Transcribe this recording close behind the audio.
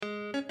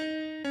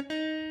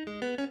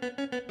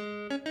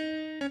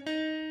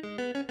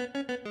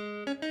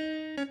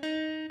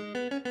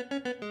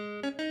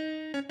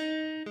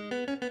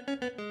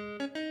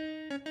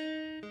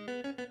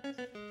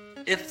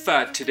If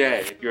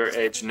today, at your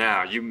age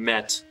now, you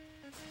met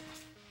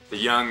the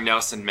young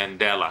Nelson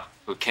Mandela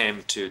who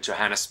came to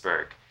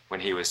Johannesburg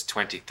when he was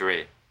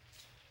 23,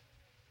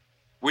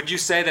 would you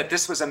say that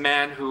this was a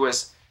man who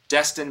was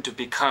destined to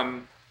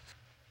become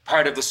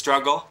part of the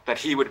struggle, that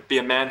he would be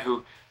a man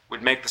who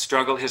would make the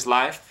struggle his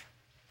life?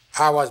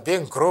 I was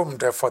being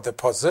groomed for the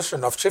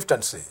position of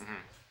chieftaincy.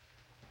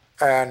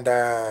 And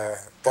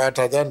but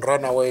I then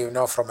ran away,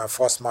 from a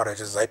forced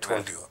marriage, as I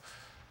told you.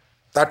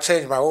 That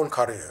changed my whole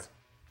career.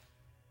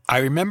 I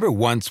remember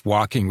once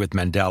walking with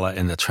Mandela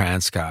in the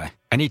Transkei,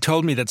 and he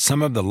told me that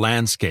some of the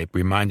landscape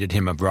reminded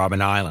him of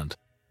Robben Island.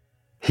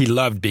 He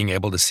loved being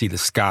able to see the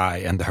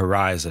sky and the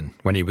horizon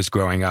when he was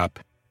growing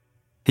up.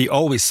 He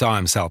always saw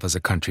himself as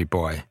a country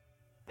boy.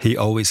 He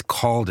always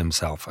called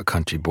himself a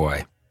country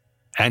boy.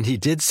 And he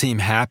did seem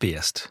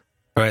happiest,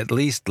 or at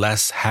least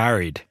less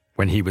harried,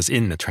 when he was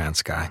in the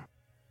Transkei.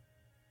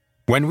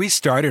 When we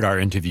started our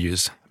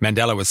interviews,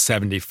 Mandela was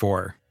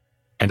 74,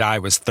 and I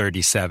was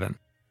 37.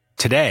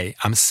 Today,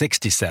 I'm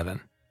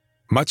 67,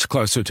 much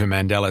closer to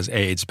Mandela's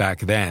age back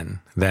then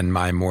than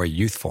my more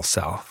youthful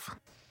self.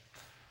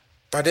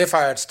 But if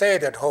I had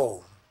stayed at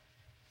home,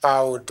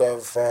 I would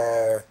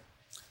have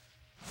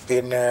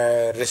been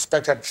a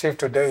respected chief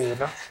today,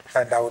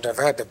 and I would have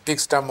had a big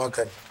stomach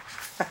and,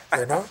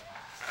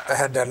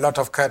 and a lot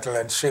of cattle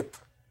and sheep.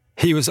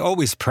 He was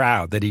always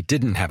proud that he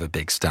didn't have a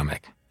big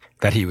stomach,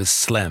 that he was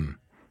slim,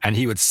 and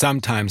he would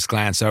sometimes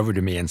glance over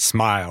to me and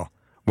smile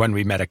when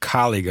we met a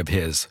colleague of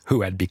his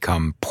who had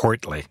become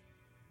portly.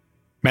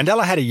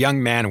 Mandela had a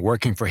young man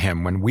working for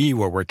him when we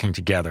were working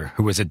together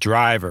who was a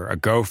driver, a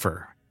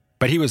gopher,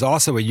 but he was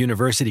also a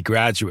university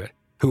graduate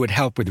who would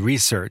help with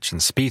research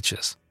and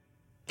speeches.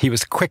 He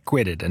was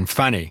quick-witted and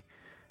funny,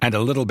 and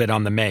a little bit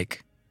on the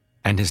make,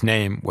 and his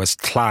name was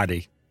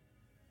Tlhadi.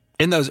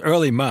 In those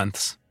early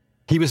months,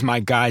 he was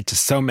my guide to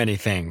so many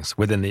things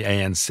within the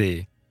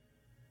ANC.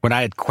 When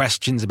I had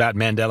questions about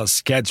Mandela's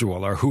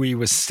schedule or who he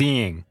was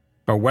seeing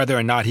or whether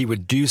or not he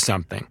would do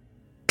something,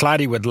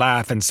 Tlhadi would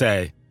laugh and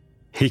say,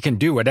 "He can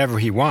do whatever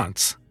he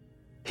wants.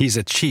 He's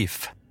a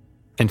chief."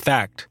 In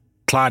fact,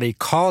 Tlhadi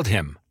called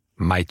him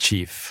my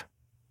chief.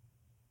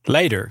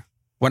 Later,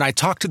 when I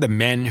talked to the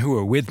men who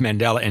were with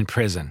Mandela in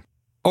prison,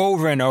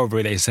 over and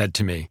over they said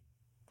to me,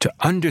 to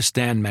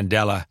understand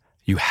Mandela,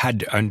 you had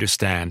to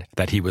understand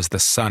that he was the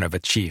son of a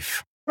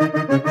chief.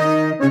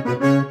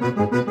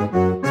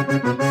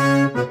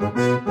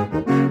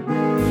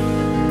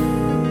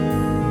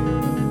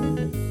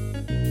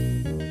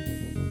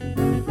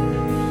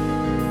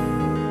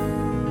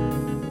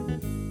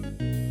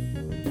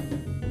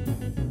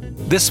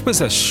 This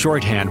was a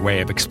shorthand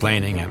way of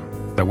explaining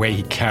him, the way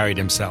he carried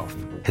himself,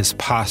 his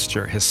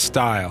posture, his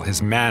style,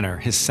 his manner,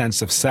 his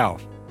sense of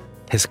self,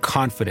 his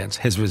confidence,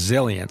 his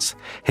resilience,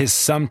 his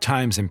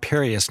sometimes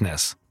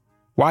imperiousness,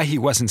 why he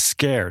wasn't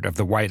scared of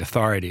the white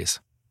authorities.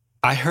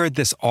 I heard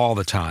this all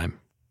the time,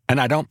 and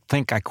I don't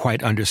think I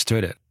quite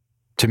understood it.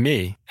 To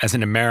me, as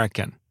an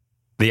American,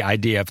 the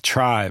idea of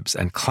tribes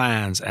and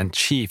clans and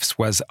chiefs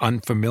was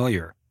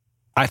unfamiliar.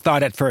 I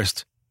thought at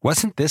first,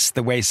 wasn't this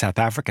the way South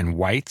African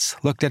whites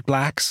looked at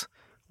blacks?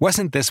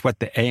 Wasn't this what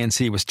the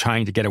ANC was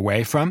trying to get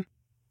away from?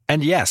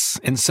 And yes,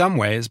 in some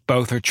ways,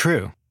 both are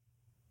true.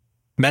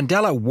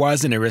 Mandela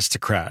was an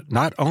aristocrat,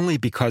 not only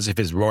because of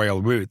his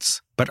royal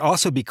roots, but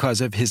also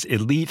because of his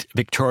elite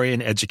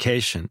Victorian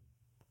education.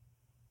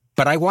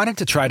 But I wanted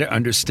to try to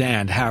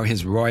understand how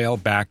his royal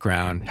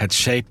background had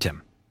shaped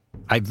him.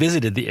 I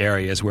visited the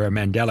areas where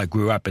Mandela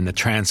grew up in the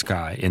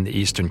Transkei in the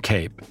Eastern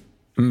Cape,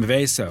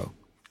 Mveso,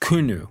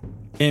 Kunu,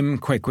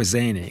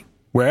 Mkwekwezeni.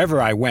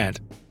 Wherever I went,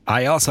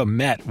 I also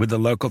met with the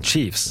local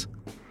chiefs.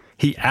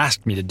 He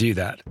asked me to do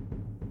that.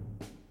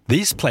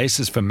 These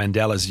places from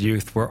Mandela's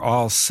youth were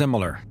all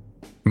similar,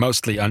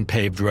 mostly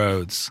unpaved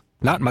roads,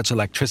 not much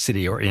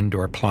electricity or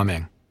indoor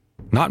plumbing,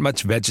 not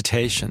much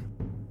vegetation,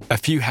 a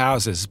few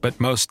houses but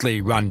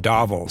mostly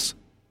rondavels,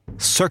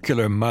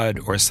 circular mud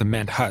or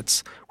cement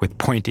huts with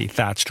pointy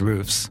thatched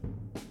roofs,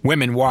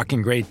 women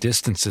walking great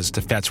distances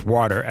to fetch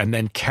water and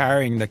then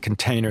carrying the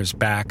containers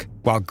back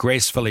while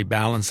gracefully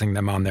balancing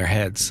them on their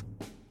heads.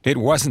 It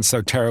wasn't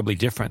so terribly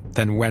different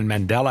than when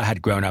Mandela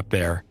had grown up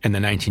there in the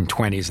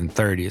 1920s and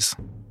 30s.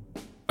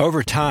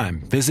 Over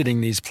time,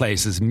 visiting these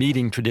places,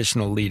 meeting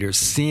traditional leaders,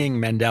 seeing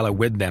Mandela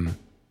with them,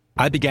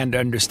 I began to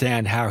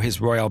understand how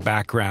his royal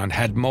background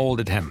had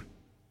molded him.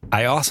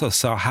 I also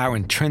saw how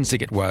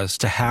intrinsic it was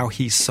to how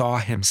he saw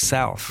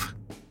himself.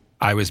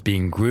 I was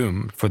being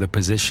groomed for the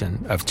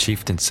position of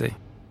chieftaincy.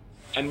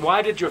 And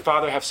why did your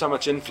father have so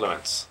much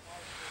influence?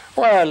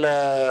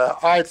 Well,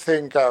 I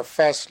think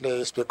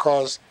firstly it's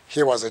because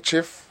he was a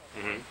chief.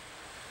 Mm-hmm.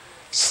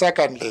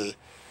 Secondly,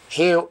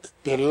 he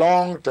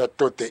belonged to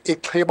the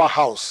Iqhiba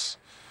house,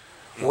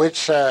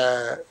 which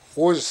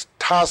whose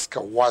task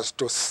was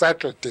to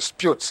settle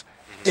disputes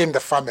in the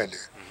family.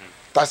 Mm-hmm.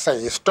 That's a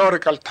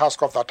historical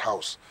task of that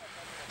house,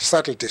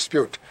 settle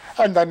dispute.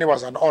 And then he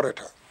was an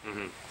orator.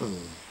 Mm-hmm.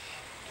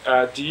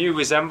 Do you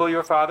resemble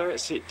your father?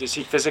 Is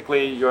he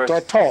physically your...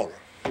 They're tall.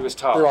 He was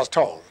tall? He was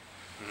tall,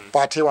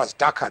 but he was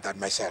darker than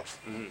myself.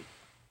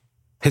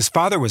 His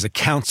father was a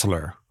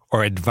counselor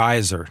or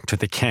advisor to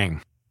the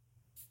king.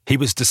 He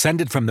was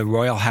descended from the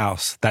royal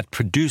house that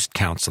produced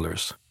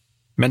counselors.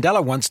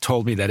 Mandela once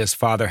told me that his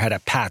father had a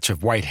patch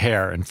of white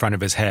hair in front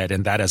of his head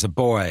and that as a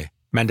boy,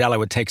 Mandela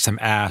would take some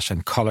ash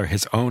and color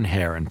his own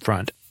hair in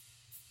front.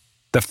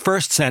 The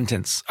first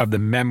sentence of the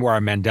memoir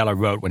Mandela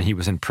wrote when he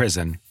was in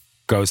prison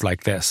goes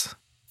like this.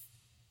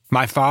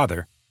 My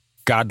father,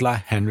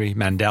 Gadla Henry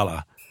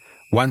Mandela,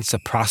 once a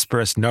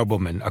prosperous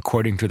nobleman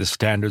according to the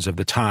standards of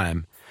the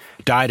time,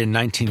 died in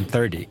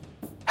 1930,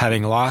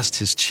 having lost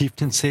his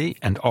chieftaincy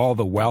and all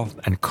the wealth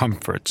and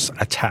comforts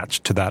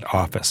attached to that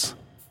office.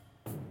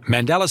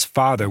 Mandela's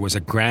father was a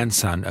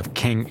grandson of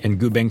King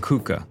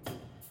Ngubengcuka,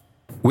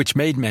 which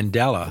made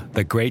Mandela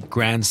the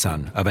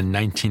great-grandson of a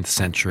 19th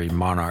century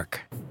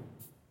monarch.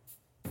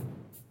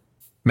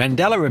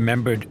 Mandela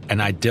remembered an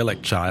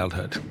idyllic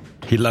childhood.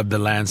 He loved the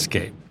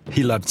landscape.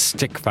 He loved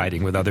stick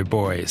fighting with other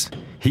boys.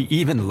 He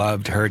even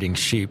loved herding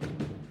sheep.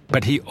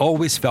 But he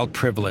always felt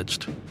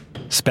privileged,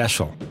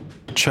 special,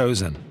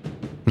 chosen,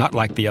 not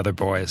like the other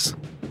boys.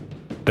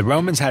 The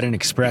Romans had an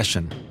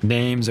expression,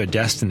 names are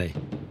destiny,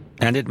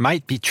 and it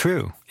might be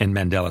true in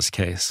Mandela's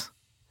case.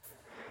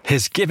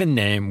 His given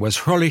name was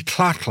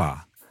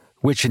Rolihlahla,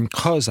 which in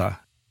Xhosa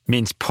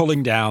means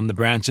pulling down the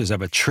branches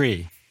of a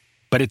tree,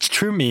 but its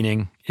true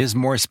meaning is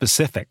more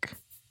specific,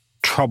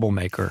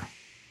 troublemaker.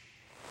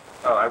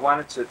 Oh, I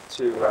wanted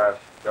to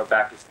go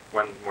back with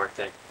one more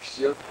thing.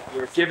 Your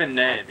given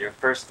name, your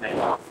first name,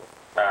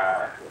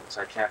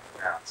 so I can't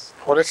pronounce.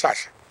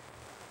 Rolihlahla.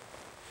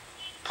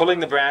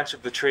 Pulling the branch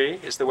of the tree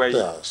is the way you...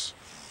 Yes.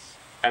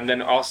 And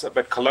then also,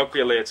 but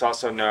colloquially it's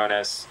also known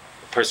as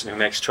the person who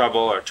makes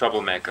trouble or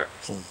troublemaker.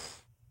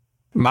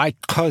 My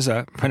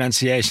Xhosa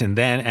pronunciation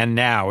then and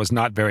now was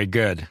not very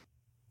good.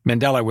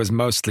 Mandela was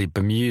mostly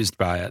bemused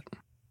by it.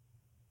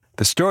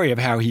 The story of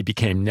how he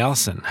became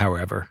Nelson,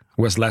 however,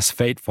 was less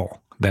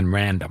fateful than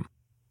random.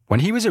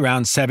 When he was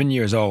around 7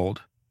 years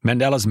old,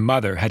 Mandela's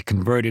mother had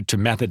converted to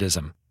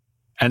Methodism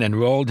and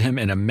enrolled him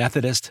in a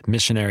Methodist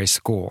missionary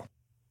school.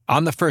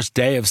 On the first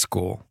day of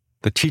school,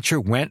 the teacher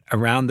went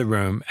around the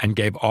room and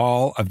gave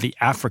all of the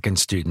African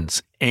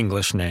students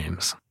English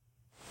names.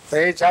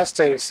 They just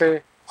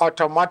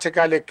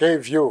automatically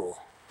gave you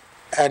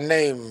a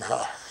name,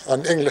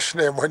 an English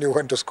name when you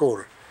went to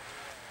school.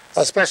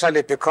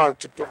 Especially because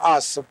to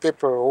us,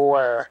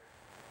 people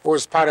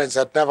whose parents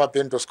had never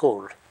been to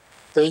school,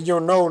 they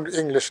knew no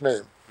English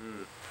name.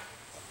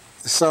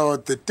 So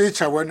the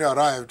teacher, when you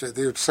arrived,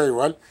 they would say,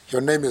 well,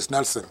 your name is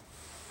Nelson.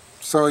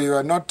 So you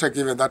are not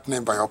given that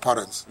name by your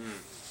parents.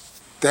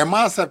 There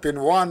must have been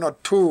one or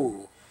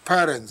two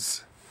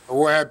parents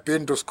who had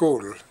been to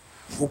school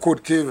who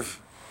could give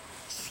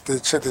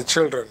the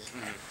children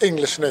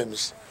English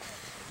names.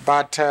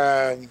 But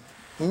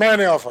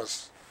many of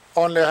us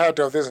only heard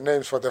of these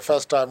names for the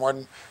first time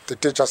when the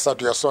teacher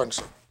said, you're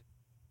so-and-so.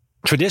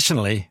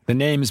 Traditionally, the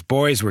names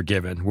boys were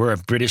given were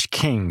of British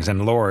kings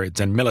and lords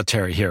and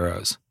military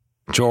heroes.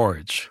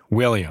 George,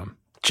 William,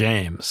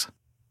 James.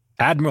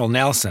 Admiral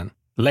Nelson,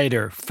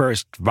 later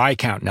First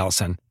Viscount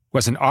Nelson,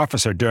 was an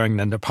officer during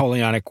the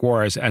Napoleonic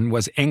Wars and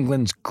was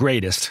England's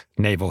greatest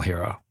naval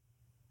hero.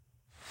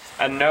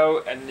 And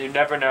you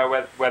never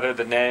know whether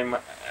the name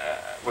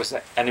was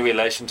any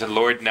relation to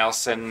Lord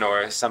Nelson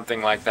or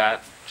something like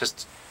that.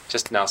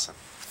 Just Nelson.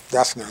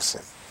 That's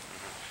Nelson.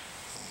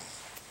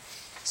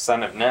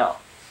 Son of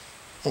Nell.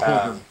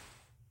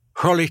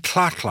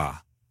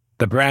 Rolihlahla,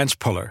 the branch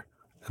puller,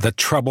 the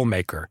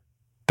troublemaker,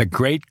 the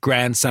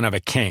great-grandson of a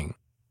king,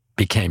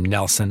 became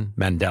Nelson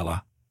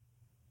Mandela.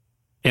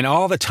 In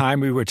all the time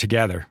we were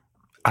together,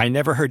 I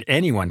never heard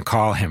anyone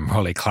call him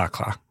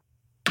Rolihlahla.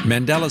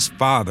 Mandela's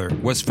father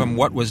was from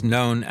what was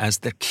known as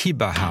the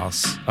Kiba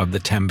House of the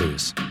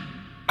Tembus,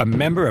 a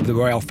member of the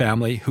royal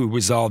family who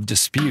resolved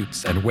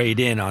disputes and weighed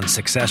in on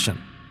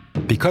succession.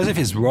 Because of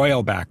his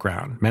royal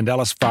background,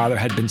 Mandela's father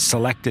had been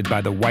selected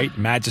by the white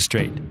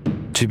magistrate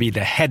to be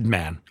the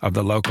headman of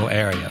the local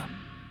area.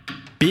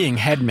 Being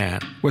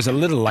headman was a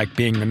little like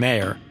being the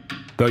mayor,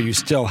 though you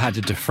still had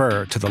to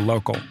defer to the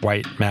local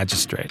white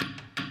magistrate.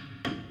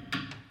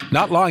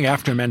 Not long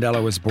after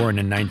Mandela was born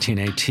in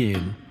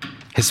 1918,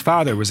 his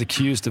father was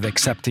accused of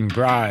accepting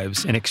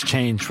bribes in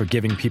exchange for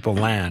giving people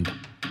land.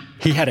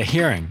 He had a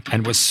hearing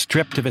and was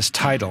stripped of his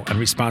title and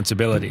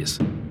responsibilities.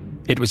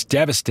 It was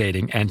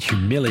devastating and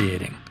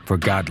humiliating for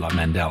Gadla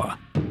Mandela.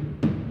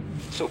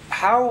 So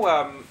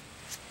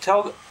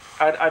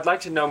I'd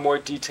like to know more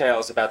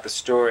details about the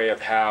story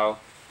of how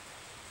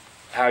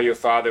your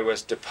father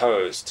was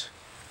deposed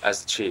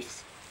as the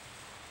chief.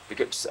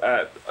 Because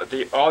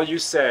all you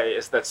say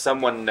is that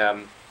someone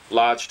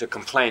lodged a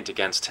complaint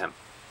against him.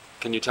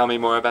 Can you tell me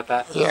more about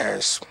that?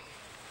 Yes.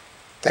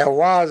 There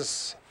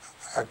was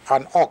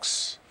an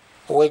ox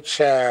which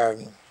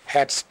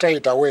had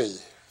strayed away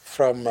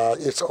from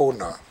its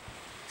owner.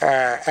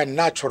 And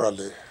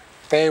naturally,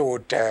 they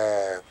would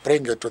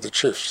bring it to the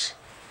chiefs.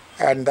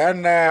 And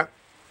then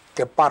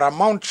the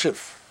paramount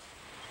chief,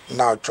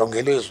 now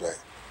Jongilizwe,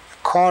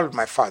 called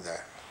my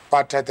father.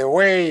 But the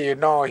way,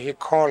 he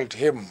called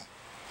him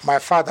my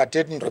father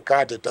didn't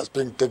regard it as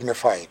being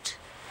dignified,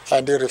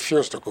 and he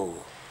refused to go.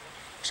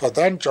 So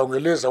then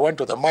Jongilisa went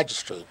to the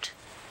magistrate,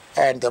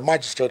 and the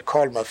magistrate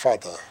called my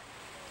father.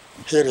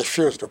 He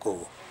refused to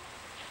go.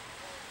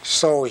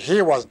 So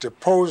he was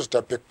deposed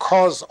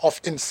because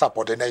of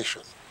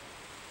insubordination.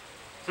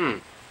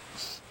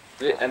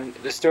 And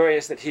the story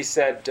is that he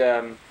said,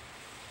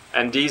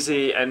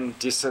 Andizi and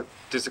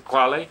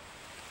Disaquale,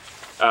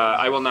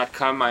 I will not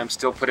come, I am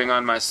still putting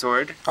on my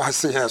sword. I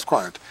see, yes,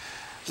 quite.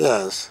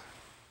 Yes.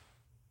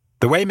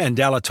 The way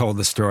Mandela told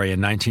the story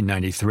in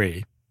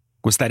 1993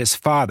 was that his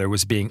father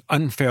was being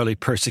unfairly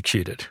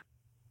persecuted,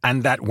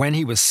 and that when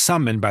he was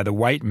summoned by the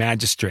white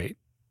magistrate,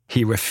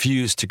 he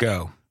refused to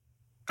go.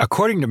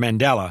 According to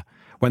Mandela,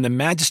 when the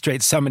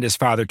magistrate summoned his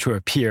father to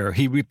appear,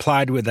 he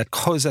replied with a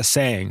Xhosa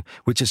saying,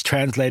 which is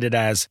translated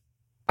as,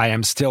 I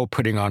am still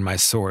putting on my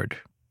sword.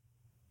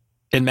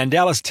 In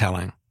Mandela's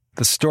telling,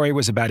 the story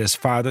was about his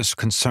father's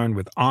concern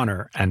with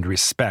honor and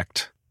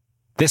respect.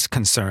 This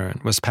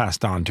concern was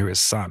passed on to his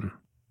son.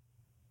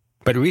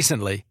 But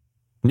recently,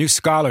 new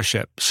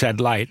scholarship shed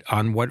light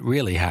on what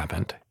really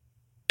happened.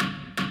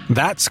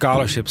 That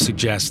scholarship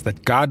suggests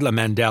that Godla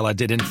Mandela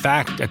did in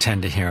fact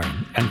attend a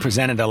hearing and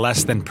presented a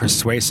less than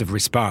persuasive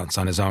response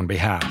on his own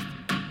behalf.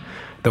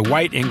 The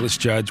white English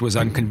judge was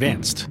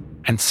unconvinced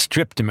and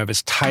stripped him of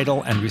his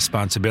title and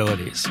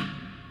responsibilities.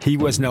 He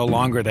was no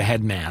longer the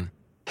head man.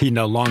 He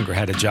no longer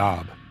had a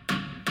job.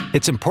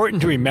 It's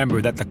important to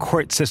remember that the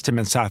court system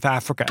in South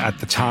Africa at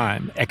the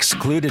time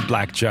excluded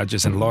black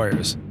judges and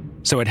lawyers,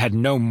 so it had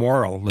no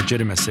moral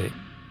legitimacy.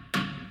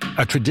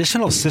 A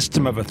traditional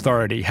system of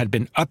authority had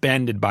been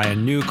upended by a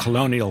new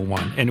colonial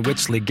one in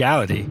which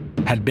legality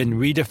had been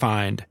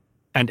redefined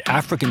and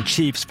African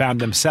chiefs found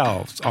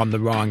themselves on the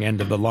wrong end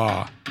of the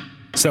law.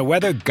 So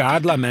whether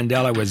Godla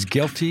Mandela was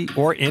guilty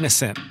or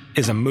innocent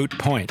is a moot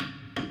point,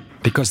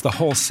 because the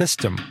whole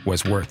system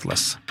was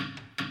worthless.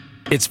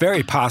 It's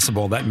very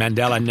possible that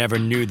Mandela never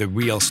knew the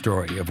real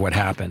story of what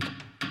happened.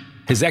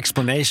 His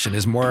explanation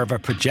is more of a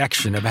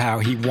projection of how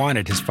he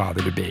wanted his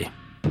father to be.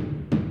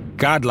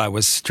 Godla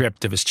was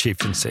stripped of his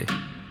chieftaincy,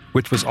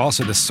 which was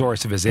also the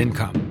source of his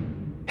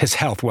income. His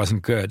health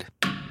wasn't good.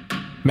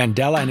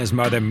 Mandela and his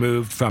mother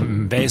moved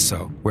from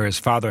Mbeso, where his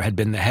father had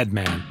been the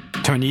headman,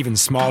 to an even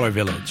smaller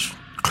village,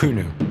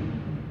 Qunu.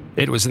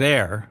 It was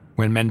there,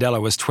 when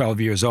Mandela was 12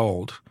 years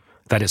old,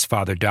 that his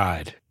father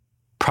died,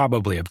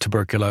 probably of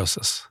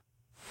tuberculosis.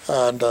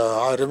 And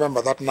I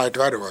remember that night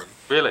very well.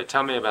 Really?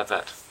 Tell me about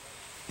that.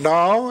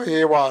 No,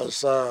 he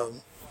was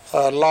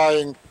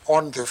lying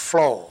on the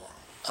floor,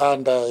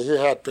 and he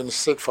had been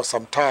sick for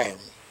some time,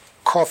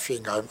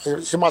 coughing.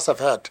 He must have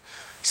had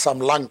some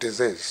lung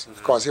disease,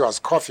 because he was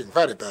coughing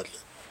very badly.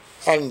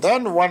 And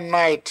then one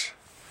night,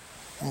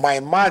 my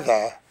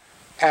mother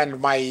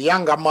and my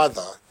younger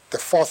mother, the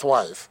fourth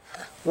wife,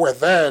 were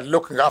there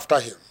looking after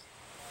him.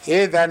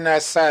 He then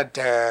said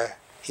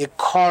he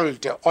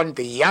called on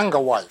the younger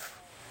wife,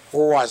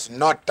 who was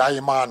not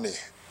Daimani.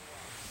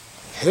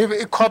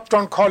 He kept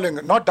on calling,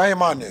 not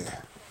Daimani,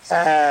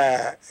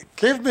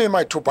 give me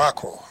my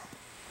tobacco.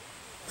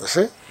 You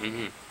see?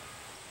 Mm-hmm.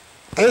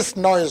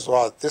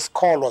 This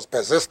call was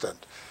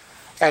persistent,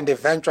 and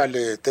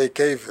eventually they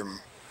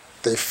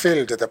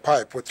filled the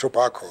pipe with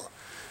tobacco,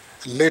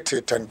 lit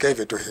it and gave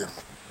it to him,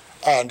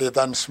 and he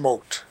then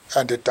smoked,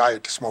 and he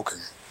died smoking.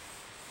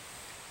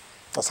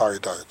 That's how he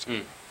died.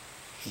 Mm.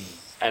 Mm.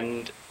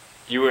 And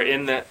were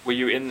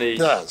you in the...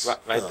 Yes.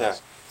 Right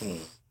yes. there?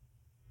 Mm.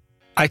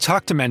 I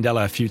talked to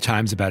Mandela a few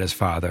times about his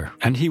father,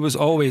 and he was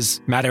always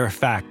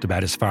matter-of-fact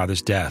about his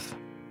father's death.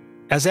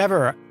 As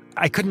ever,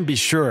 I couldn't be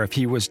sure if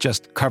he was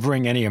just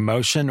covering any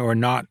emotion or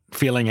not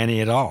feeling any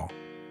at all.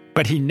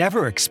 But he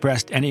never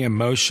expressed any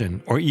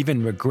emotion or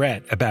even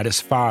regret about his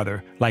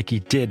father like he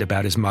did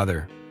about his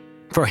mother.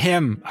 For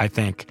him, I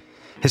think,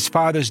 his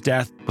father's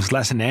death was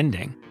less an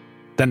ending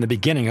than the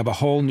beginning of a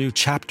whole new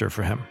chapter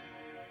for him.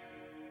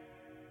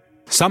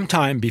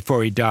 Sometime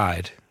before he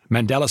died,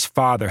 Mandela's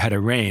father had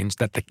arranged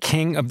that the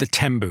king of the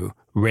Tembu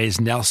raise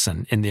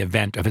Nelson in the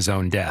event of his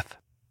own death.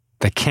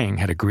 The king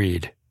had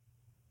agreed.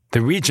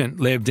 The regent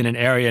lived in an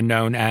area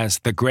known as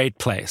the Great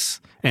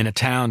Place, in a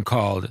town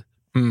called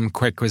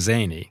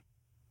Mkwekwezeni.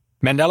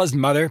 Mandela's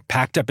mother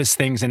packed up his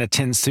things in a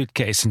tin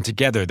suitcase, and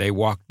together they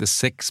walked the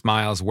 6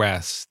 miles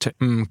west to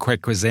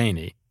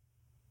Mkwekwezeni.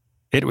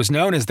 It was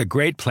known as the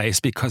Great Place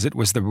because it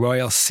was the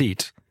royal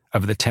seat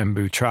of the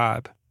Tembu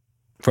tribe.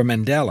 For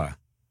Mandela,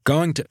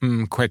 going to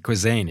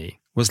Mkwekwezeni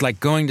was like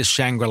going to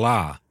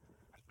Shangri-La,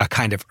 a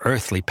kind of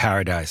earthly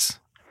paradise.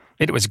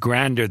 It was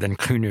grander than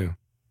Qunu.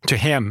 To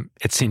him,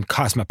 it seemed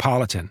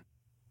cosmopolitan,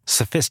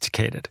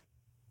 sophisticated.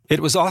 It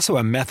was also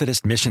a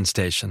Methodist mission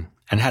station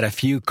and had a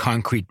few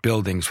concrete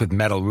buildings with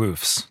metal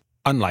roofs,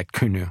 unlike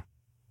Qunu.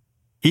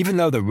 Even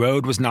though the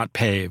road was not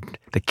paved,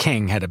 the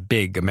king had a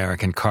big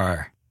American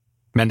car.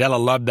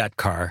 Mandela loved that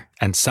car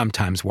and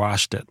sometimes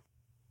washed it.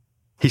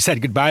 He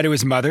said goodbye to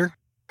his mother,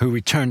 who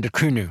returned to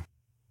Qunu.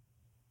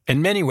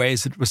 In many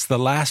ways, it was the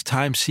last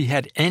time she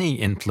had any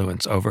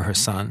influence over her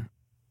son.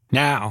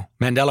 Now,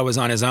 Mandela was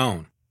on his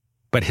own.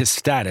 but his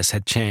status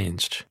had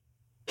changed.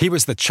 He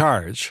was the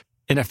charge,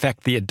 in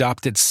effect the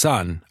adopted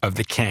son of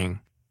the king.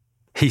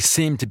 He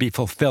seemed to be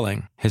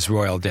fulfilling his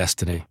royal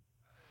destiny.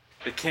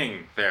 The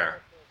king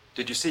there,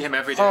 did you see him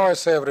every day? Oh,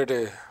 yes, every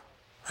day.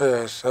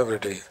 Yes, every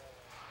day.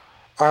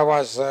 I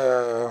was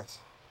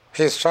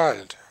his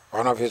child,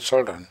 one of his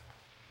children.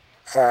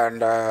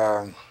 And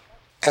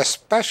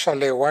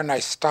especially when I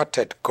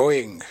started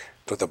going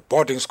to the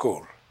boarding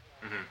school,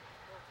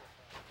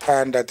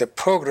 and the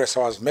progress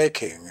I was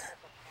making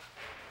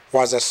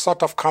was a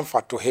sort of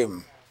comfort to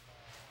him.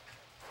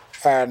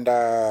 And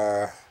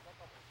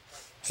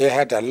he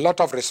had a lot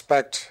of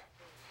respect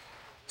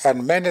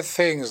and many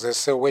things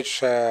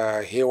which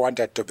he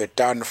wanted to be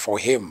done for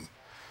him,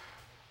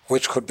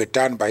 which could be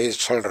done by his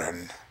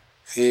children.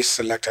 He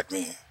selected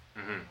me,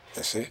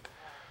 you see.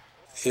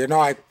 You know,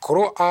 I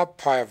grew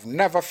up, I've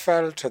never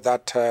felt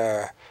that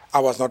I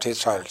was not his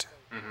child.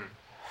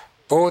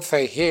 Both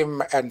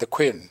him and the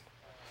Queen,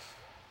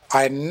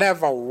 I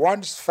never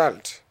once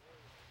felt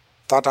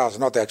that I was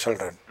not their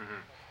children.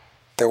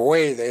 The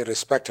way they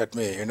respected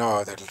me, you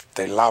know,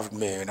 they loved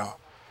me, you know.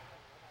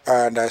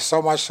 And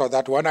so much so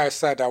that when I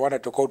said I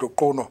wanted to go to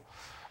Kuno,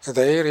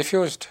 they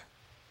refused,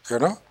 you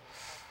know,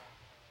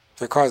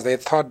 because they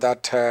thought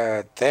that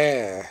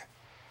there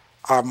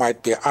I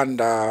might be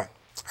under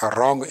a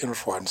wrong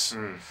influence,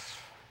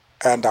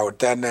 and I would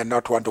then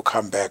not want to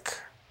come back.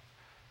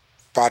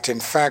 But in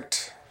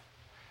fact,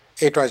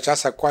 it was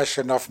just a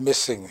question of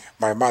missing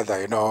my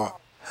mother, you know.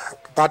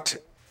 But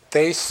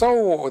they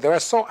were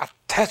so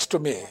attached to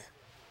me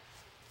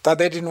that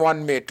they didn't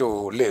want me to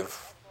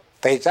live.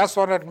 They just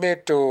wanted me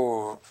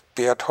to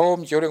be at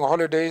home during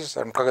holidays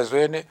and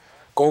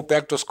go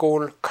back to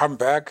school, come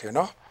back, you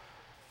know.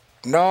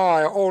 No,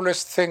 I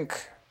always think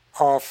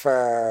of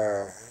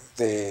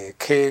the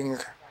king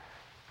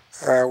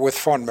with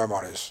fond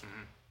memories.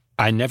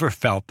 I never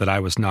felt that I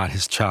was not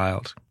his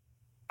child.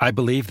 I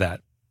believe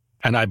that,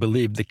 and I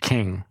believe the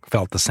king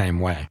felt the same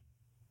way.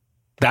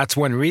 That's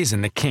one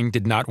reason the king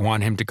did not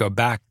want him to go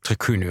back to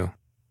Kunu.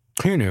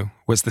 Kunu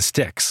was the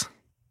sticks,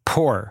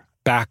 poor,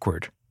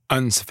 backward,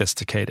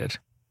 unsophisticated.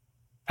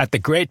 At the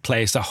Great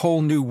Place, a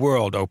whole new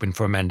world opened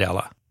for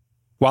Mandela.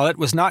 While it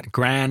was not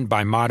grand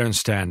by modern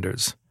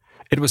standards,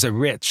 it was a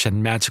rich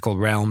and magical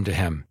realm to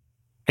him.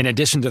 In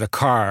addition to the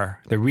car,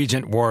 the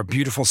regent wore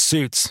beautiful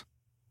suits,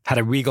 had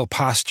a regal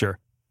posture,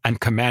 and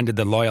commanded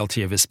the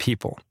loyalty of his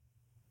people.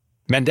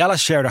 Mandela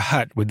shared a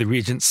hut with the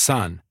regent's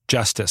son,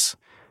 Justice,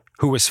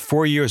 who was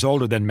 4 years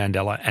older than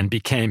Mandela and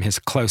became his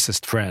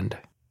closest friend.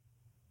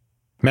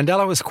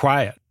 Mandela was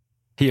quiet.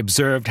 He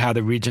observed how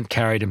the regent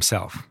carried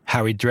himself,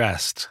 how he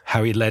dressed,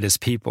 how he led his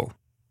people.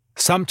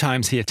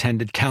 Sometimes he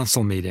attended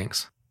council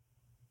meetings.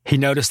 He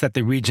noticed that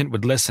the regent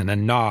would listen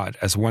and nod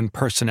as one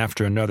person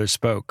after another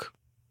spoke.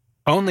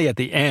 Only at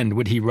the end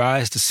would he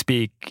rise to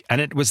speak, and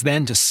it was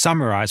then to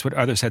summarize what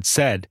others had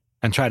said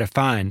and try to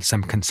find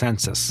some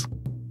consensus.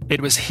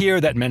 It was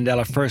here that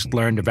Mandela first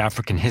learned of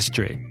African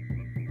history.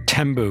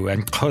 Tembu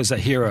and Xhosa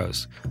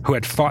heroes who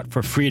had fought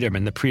for freedom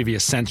in the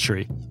previous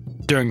century,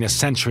 during the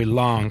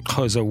century-long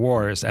Xhosa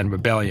Wars and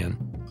rebellion.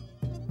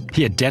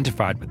 He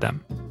identified with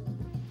them.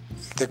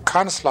 The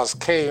councillors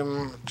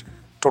came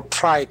to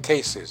try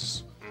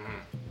cases,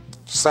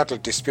 settle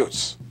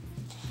disputes.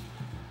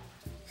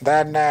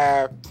 Then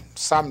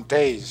some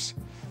days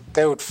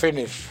they would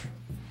finish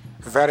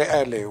very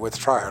early with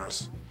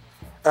trials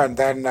and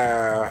then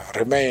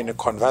remain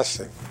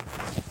conversing.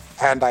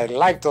 And I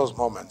like those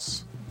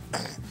moments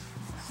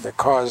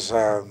because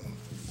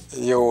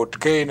you would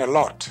gain a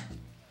lot.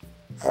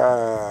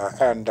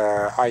 And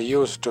I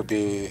used to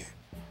be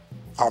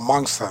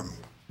amongst them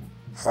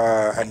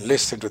and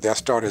listen to their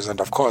stories.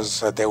 And of course,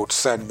 they would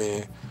send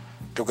me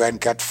to go and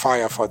get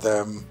fire for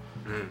them,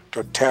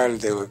 to tell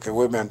the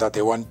women that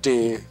they want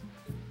tea,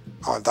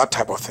 that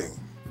type of thing.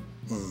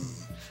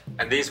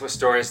 And these were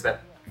stories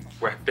that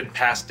were been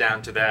passed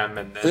down to them,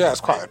 and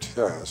yes, quite,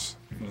 yes.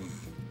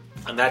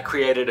 And that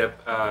created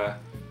a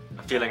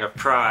feeling of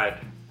pride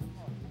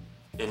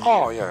in you.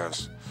 Oh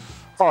yes.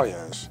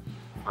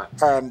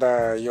 And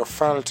you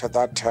felt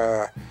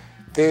that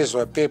these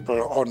were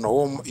people on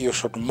whom you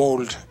should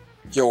mold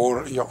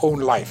your own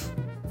life.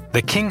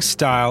 The king's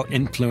style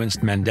influenced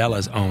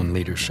Mandela's own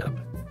leadership.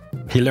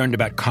 He learned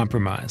about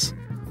compromise.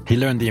 He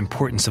learned the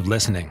importance of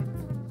listening.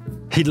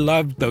 He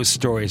loved those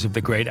stories of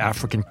the great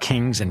African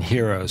kings and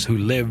heroes who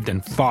lived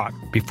and fought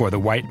before the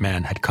white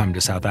man had come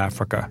to South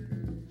Africa.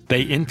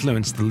 They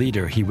influenced the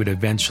leader he would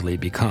eventually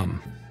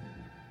become.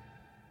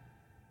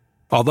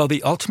 Although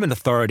the ultimate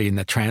authority in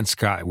the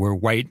Transkei were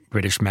white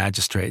British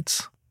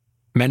magistrates,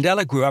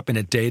 Mandela grew up in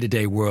a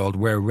day-to-day world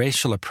where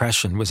racial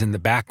oppression was in the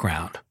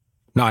background,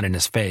 not in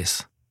his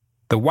face.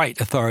 The white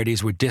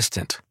authorities were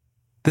distant.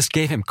 This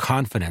gave him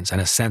confidence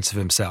and a sense of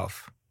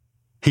himself.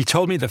 He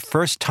told me the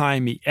first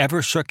time he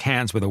ever shook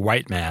hands with a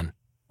white man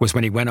was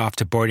when he went off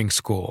to boarding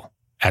school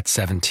at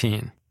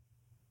 17.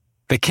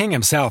 The king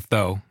himself,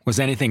 though, was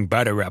anything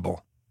but a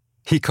rebel.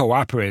 He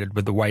cooperated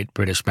with the white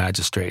British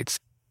magistrates.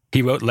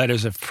 He wrote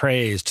letters of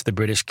praise to the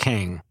British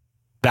king.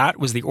 That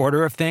was the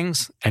order of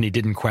things, and he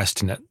didn't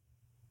question it.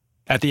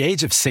 At the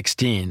age of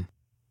 16,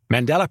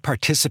 Mandela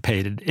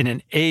participated in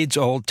an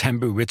age-old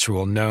Tembu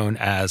ritual known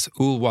as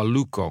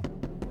Ulwaluko.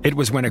 It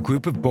was when a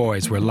group of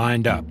boys were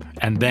lined up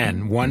and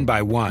then, one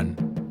by one,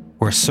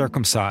 were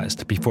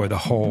circumcised before the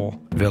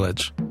whole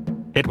village.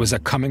 It was a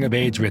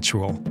coming-of-age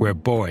ritual where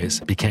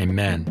boys became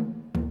men.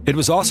 It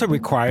was also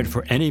required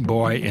for any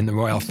boy in the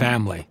royal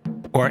family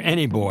or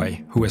any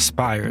boy who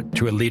aspired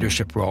to a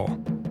leadership role.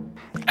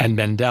 And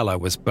Mandela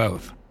was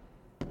both.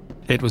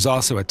 It was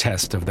also a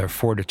test of their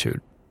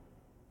fortitude.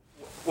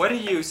 What do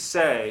you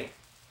say?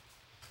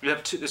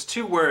 There's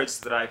two words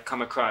that I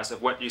come across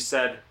of what you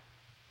said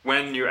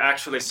when you're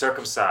actually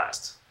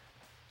circumcised.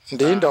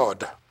 Indeed.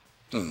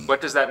 What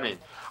does that mean?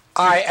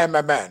 I am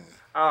a man.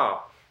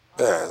 Oh.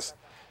 Yes.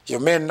 You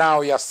mean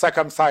now you're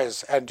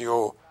circumcised and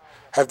you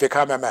have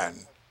become a man.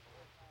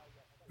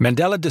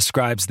 Mandela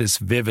describes this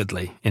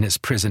vividly in his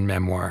prison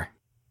memoir.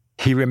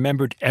 He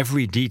remembered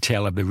every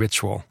detail of the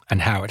ritual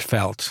and how it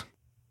felt.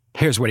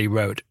 Here's what he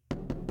wrote.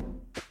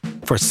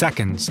 For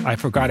seconds, I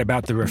forgot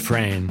about the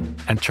refrain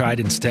and tried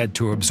instead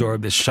to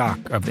absorb the shock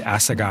of the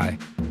assegai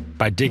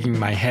by digging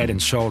my head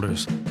and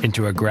shoulders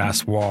into a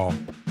grass wall.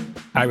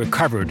 I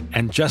recovered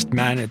and just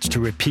managed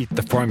to repeat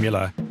the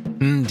formula,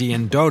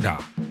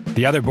 Ndiandoda.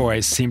 The other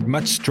boys seemed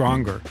much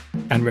stronger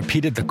and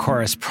repeated the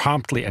chorus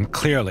promptly and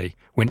clearly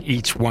when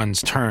each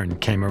one's turn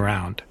came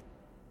around.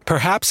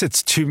 Perhaps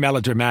it's too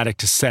melodramatic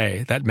to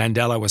say that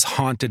Mandela was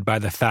haunted by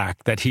the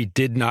fact that he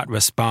did not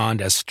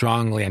respond as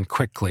strongly and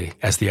quickly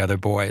as the other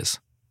boys.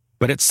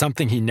 But it's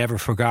something he never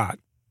forgot.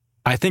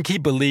 I think he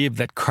believed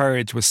that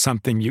courage was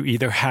something you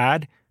either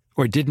had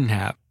or didn't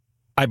have.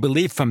 I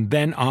believe from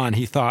then on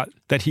he thought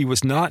that he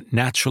was not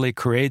naturally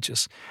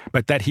courageous,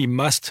 but that he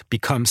must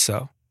become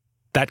so.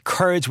 That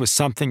courage was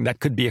something that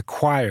could be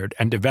acquired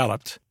and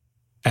developed,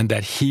 and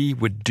that he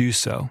would do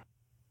so.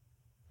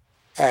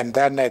 And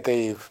then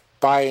they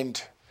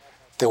bind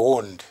the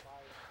wound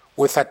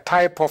with a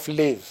type of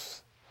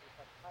leaf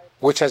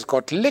which has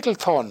got little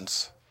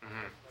thorns,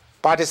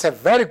 but it's a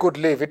very good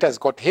leaf. It has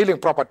got healing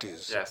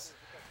properties. Yes.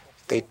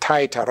 They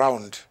tie it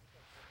around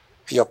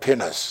your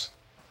penis.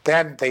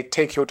 Then they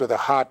take you to the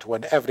heart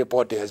when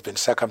everybody has been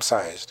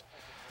circumcised.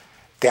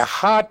 Their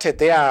heart,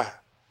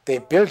 they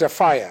build a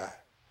fire,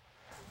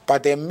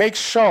 but they make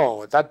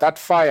sure that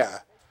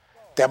fire,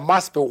 there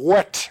must be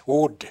wet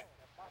wood,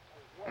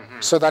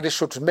 so that it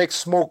should make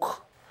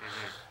smoke.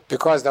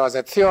 Because there was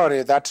a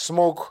theory that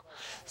smoke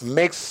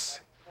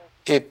makes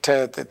it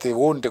the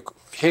wound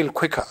heal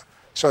quicker.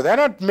 So then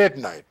at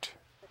midnight,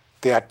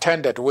 the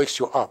attendant wakes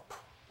you up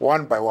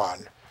one by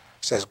one,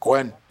 says, go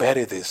and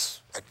bury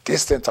this a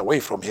distance away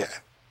from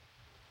here.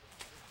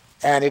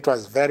 And it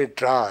was very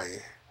dry.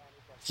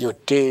 You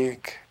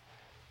dig,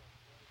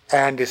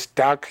 and it's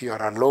dark,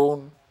 you're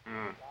alone,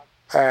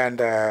 and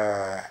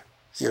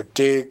you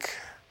dig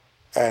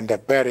and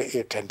bury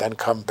it and then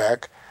come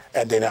back,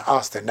 and then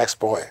ask the next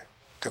boy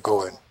to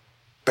go and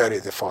bury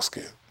the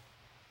foreskin.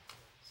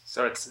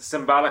 So it's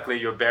symbolically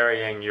you're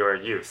burying your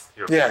youth.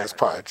 It's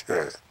part.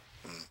 Yeah.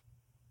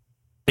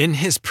 In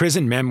his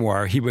prison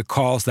memoir, he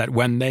recalls that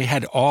when they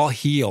had all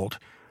healed,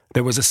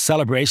 there was a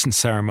celebration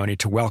ceremony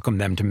to welcome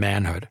them to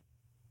manhood.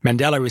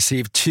 Mandela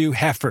received 2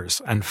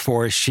 heifers and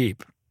 4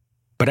 sheep.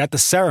 But at the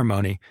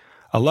ceremony,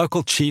 a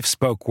local chief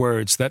spoke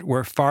words that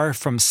were far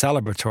from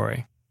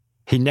celebratory.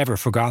 He never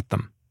forgot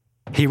them.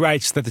 He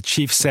writes that the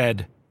chief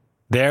said,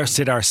 "There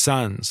sit our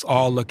sons,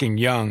 all looking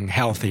young,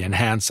 healthy, and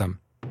handsome.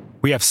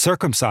 We have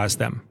circumcised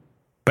them,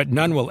 but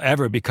none will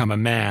ever become a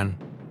man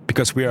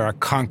because we are a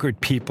conquered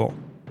people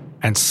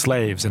and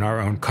slaves in our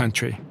own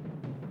country.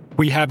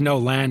 We have no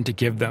land to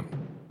give them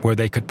where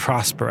they could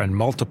prosper and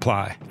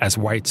multiply as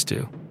whites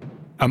do.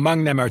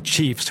 Among them are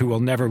chiefs who will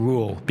never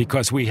rule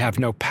because we have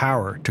no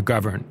power to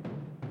govern.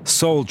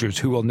 Soldiers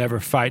who will never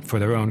fight for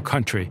their own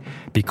country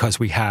because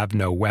we have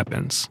no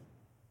weapons."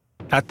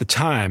 At the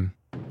time,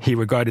 he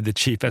regarded the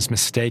chief as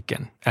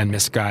mistaken and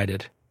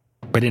misguided.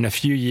 But in a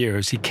few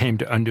years, he came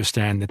to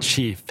understand the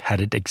chief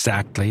had it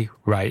exactly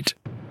right.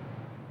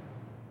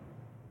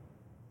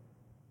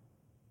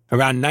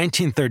 Around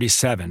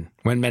 1937,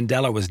 when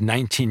Mandela was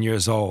 19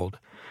 years old,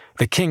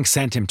 the king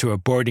sent him to a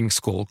boarding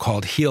school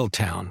called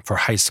Heeltown for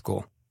high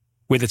school.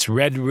 With its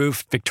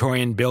red-roofed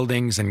Victorian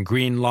buildings and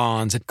green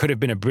lawns, it could have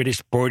been a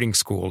British boarding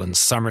school in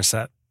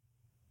Somerset.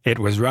 It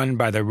was run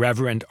by the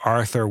Reverend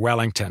Arthur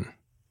Wellington,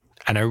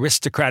 an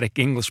aristocratic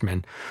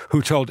Englishman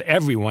who told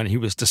everyone he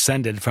was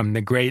descended from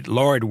the great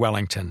Lord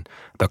Wellington,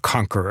 the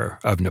conqueror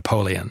of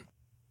Napoleon.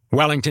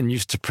 Wellington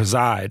used to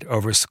preside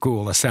over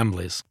school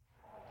assemblies.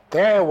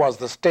 There was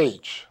the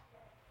stage,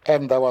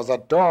 and there was a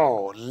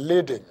door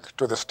leading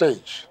to the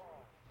stage.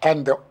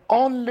 And the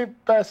only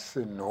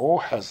person who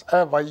had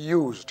ever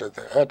used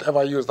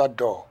that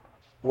door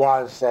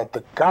was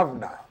the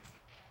governor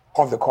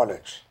of the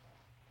college,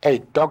 a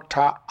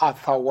Dr.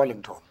 Arthur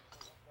Wellington,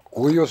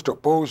 who used to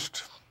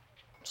boast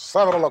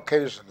several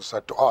occasions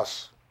to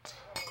us,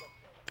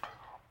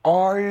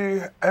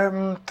 "I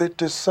am the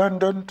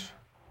descendant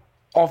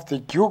of the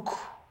Duke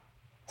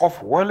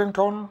of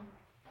Wellington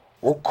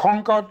who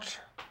conquered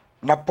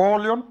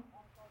Napoleon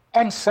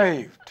and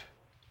saved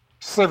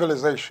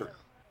civilization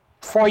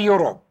for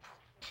Europe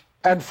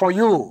and for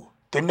you,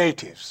 the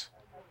natives.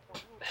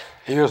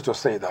 He used to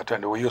say that,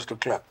 and we used to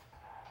clap.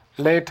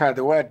 Later,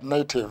 the word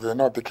native,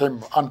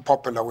 became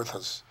unpopular with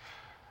us,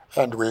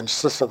 and we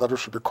insisted that we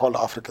should be called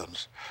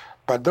Africans.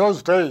 But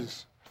those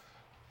days,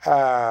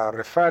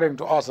 referring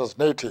to us as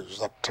natives,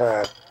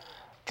 that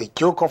the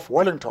Duke of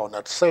Wellington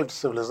had saved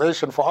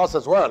civilization for us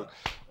as well,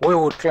 we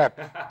would clap.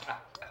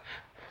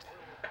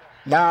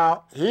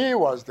 Now, he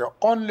was the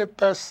only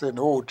person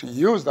who would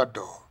use that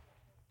door.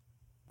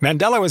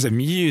 Mandela was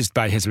amused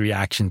by his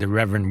reaction to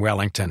Reverend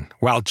Wellington,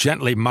 while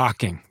gently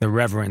mocking the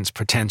Reverend's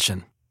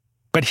pretension.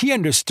 But he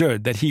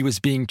understood that he was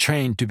being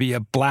trained to be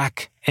a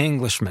black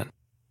Englishman.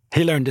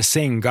 He learned to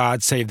sing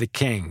God Save the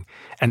King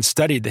and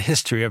studied the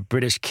history of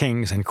British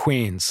kings and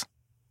queens.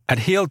 At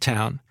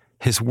Heeltown,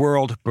 his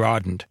world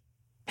broadened.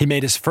 He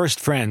made his first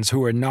friends who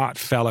were not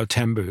fellow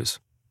Tembus.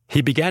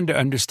 He began to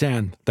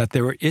understand that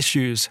there were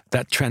issues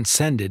that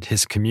transcended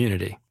his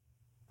community.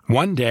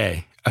 One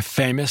day, a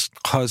famous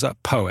Xhosa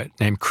poet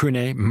named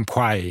Krune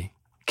Mqwayi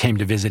came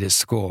to visit his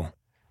school.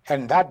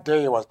 And that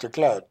day was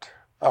declared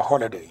a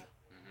holiday.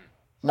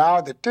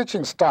 Now, the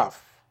teaching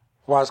staff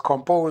was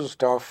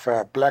composed of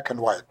black and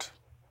white,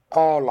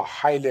 all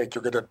highly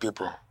educated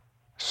people.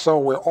 So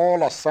we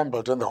all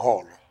assembled in the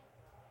hall.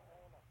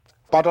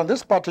 But on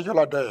this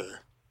particular day,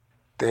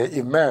 they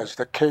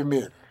came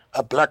in,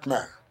 a black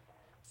man,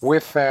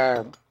 with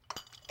a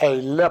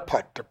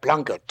leopard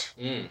blanket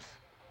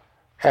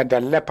and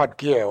a leopard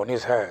gear on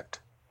his head,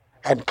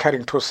 and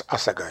carrying 2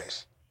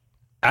 assegais.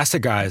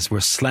 Assegais were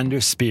slender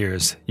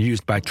spears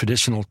used by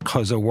traditional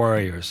Xhosa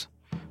warriors.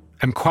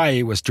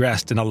 Mqwayi was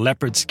dressed in a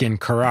leopard skin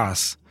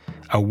kaross,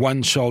 a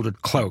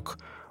one-shouldered cloak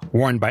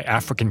worn by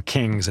African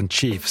kings and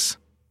chiefs.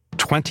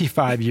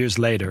 25 years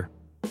later,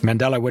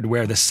 Mandela would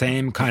wear the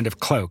same kind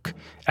of cloak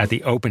at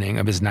the opening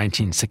of his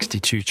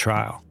 1962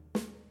 trial.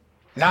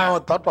 Now,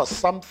 that was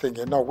something,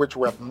 which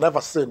we had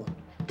never seen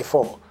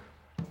before.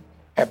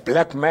 A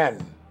black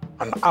man,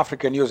 an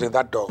African, using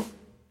that door.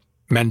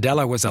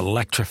 Mandela was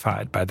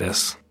electrified by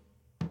this.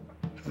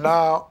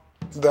 Now,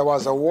 there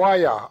was a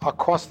wire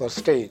across the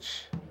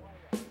stage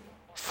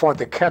for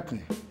the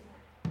curtain.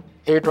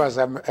 It was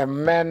a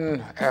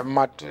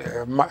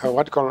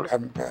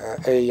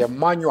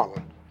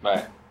manual,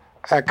 Right.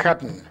 a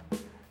curtain.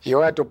 You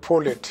had to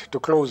pull it to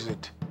close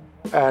it,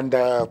 and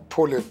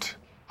pull it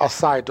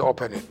aside to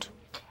open it.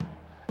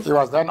 He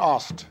was then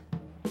asked,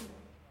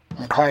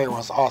 Mqwayi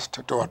was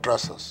asked to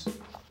address us.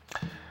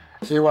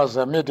 He was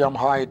a medium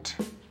height.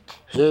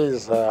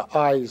 His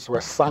eyes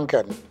were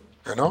sunken,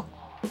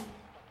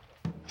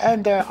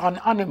 and an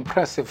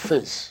unimpressive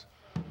face.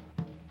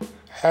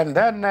 And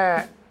then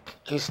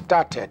he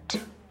started.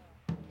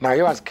 Now,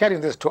 he was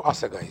carrying these 2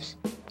 assegais.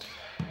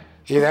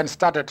 He then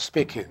started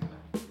speaking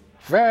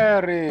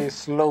very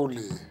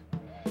slowly,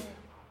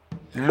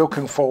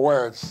 looking for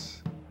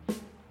words,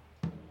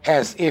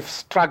 as if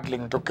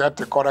struggling to get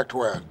the correct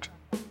word.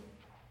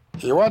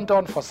 He went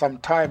on for some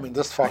time in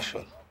this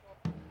fashion.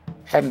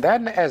 And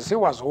then as he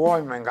was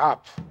warming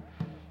up,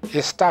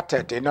 he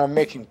started,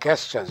 making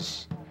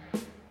gestures,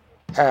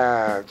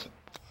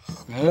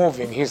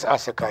 moving his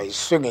assegai,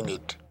 swinging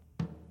it.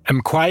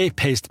 Mqwayi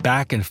paced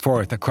back and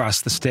forth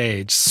across the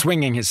stage,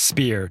 swinging his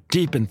spear,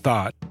 deep in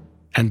thought,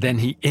 and then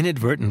he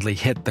inadvertently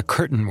hit the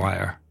curtain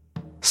wire.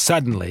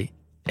 Suddenly,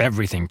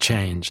 everything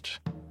changed.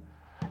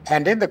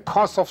 And in the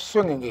course of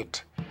swinging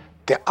it,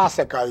 the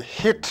assegai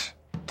hit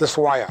this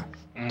wire.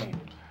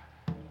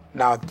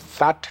 Now,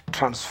 that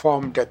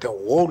transformed the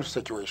whole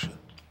situation.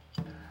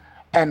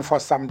 And for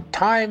some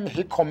time,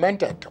 he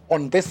commented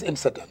on this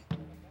incident.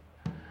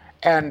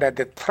 And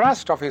the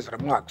thrust of his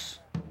remarks,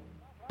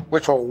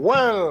 which were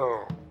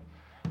well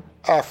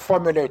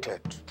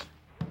formulated,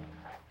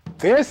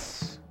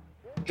 this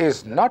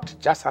is not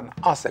just an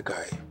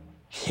assegai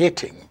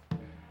hitting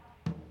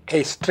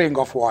a string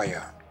of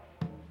wire.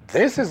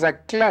 This is a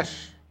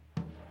clash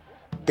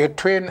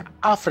between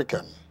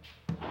African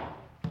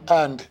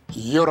and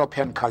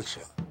European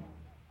culture.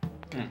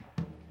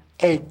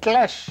 A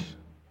clash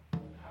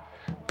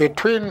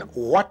between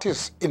what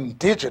is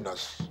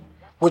indigenous,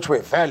 which we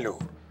value,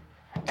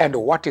 and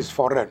what is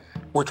foreign,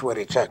 which we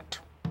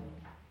reject.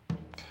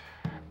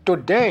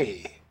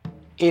 Today,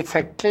 it's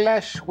a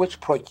clash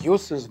which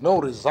produces no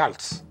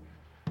results.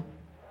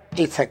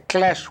 It's a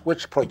clash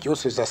which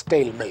produces a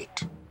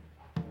stalemate.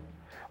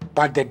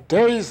 But the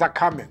days are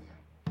coming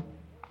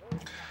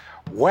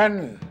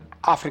when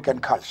African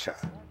culture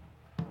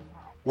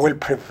will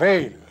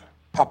prevail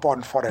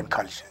upon foreign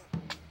culture.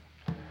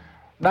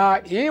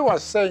 Now, he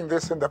was saying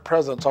this in the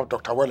presence of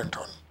Dr.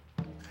 Wellington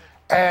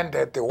and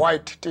the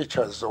white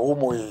teachers whom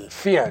we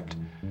feared,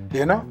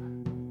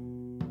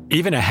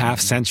 Even a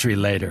half-century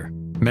later,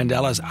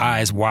 Mandela's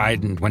eyes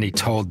widened when he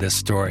told this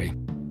story.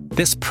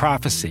 This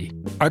prophecy,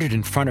 uttered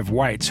in front of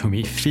whites whom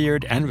he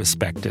feared and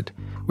respected,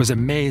 was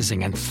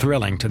amazing and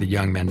thrilling to the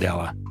young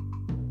Mandela.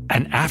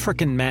 An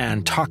African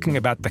man talking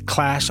about the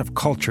clash of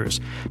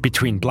cultures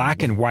between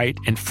black and white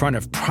in front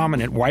of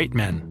prominent white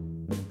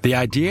men. The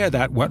idea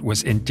that what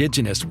was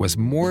indigenous was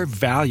more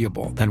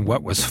valuable than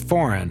what was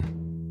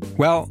foreign,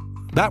 well,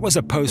 that was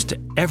opposed to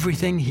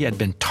everything he had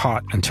been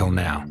taught until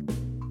now.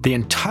 The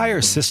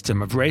entire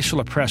system of racial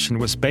oppression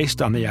was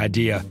based on the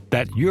idea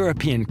that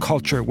European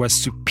culture was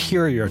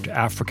superior to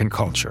African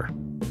culture.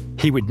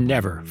 He would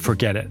never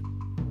forget it.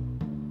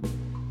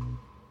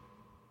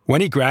 When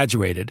he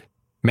graduated,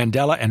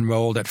 Mandela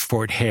enrolled at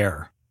Fort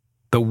Hare,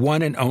 the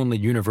one and only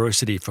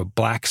university for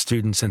black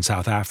students in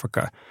South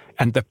Africa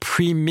and the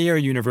premier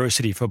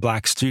university for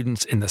black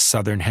students in the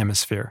Southern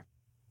Hemisphere.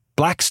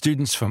 Black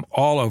students from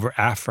all over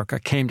Africa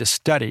came to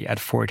study at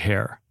Fort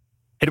Hare.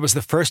 It was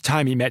the first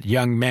time he met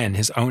young men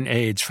his own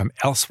age from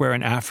elsewhere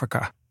in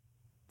Africa.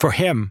 For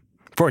him,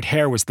 Fort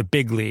Hare was the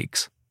big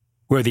leagues,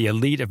 where the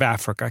elite of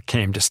Africa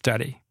came to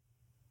study.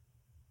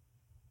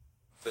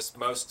 This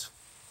most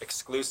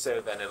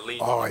exclusive and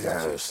elite. Oh,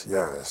 yes.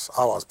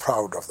 I was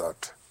proud of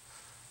that.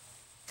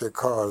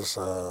 Because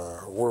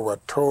we were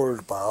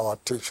told by our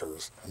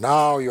teachers,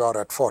 now you are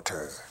at Fort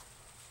Hare.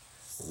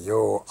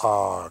 You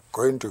are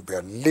going to be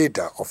a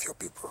leader of your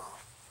people.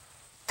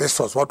 This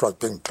was what was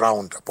being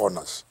drowned upon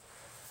us.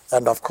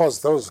 And of course,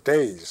 those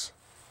days,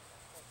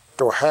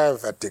 to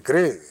have a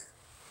degree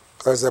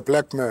as a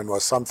black man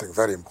was something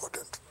very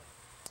important.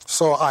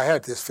 So I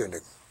had this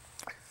feeling.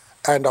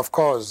 And of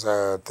course,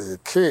 the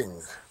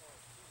king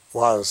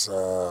was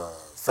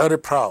very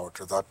proud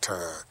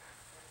that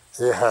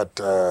he had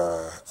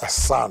a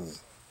son,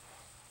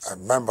 a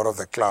member of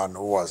the clan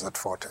who was at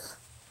Fort Hare.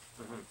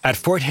 At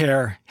Fort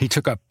Hare, he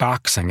took up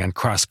boxing and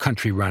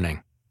cross-country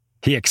running.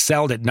 He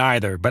excelled at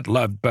neither, but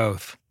loved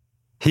both.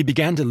 He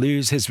began to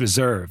lose his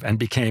reserve and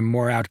became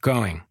more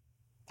outgoing.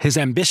 His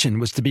ambition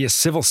was to be a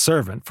civil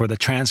servant for the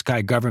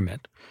Transkei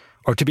government,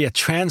 or to be a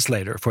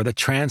translator for the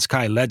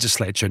Transkei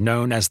legislature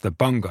known as the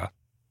Bunga,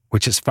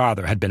 which his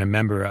father had been a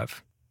member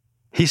of.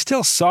 He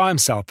still saw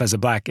himself as a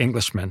black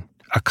Englishman,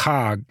 a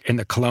cog in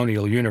the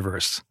colonial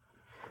universe.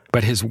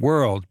 But his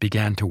world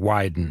began to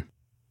widen.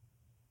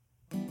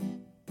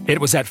 It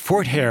was at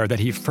Fort Hare that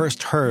he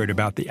first heard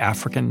about the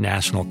African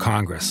National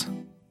Congress.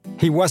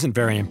 He wasn't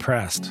very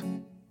impressed.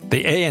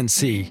 The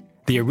ANC,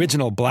 the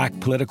original black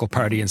political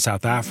party in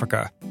South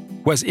Africa,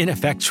 was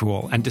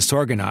ineffectual and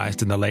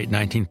disorganized in the late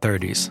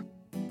 1930s.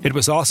 It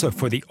was also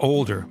for the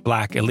older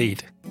black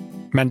elite.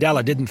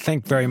 Mandela didn't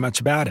think very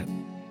much about it.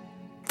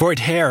 Fort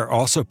Hare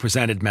also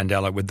presented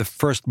Mandela with the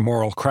first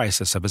moral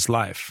crisis of his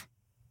life.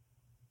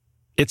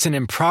 It's an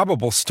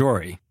improbable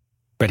story,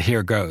 but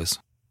here goes.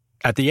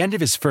 At the end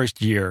of his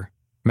first year,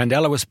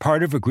 Mandela was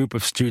part of a group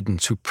of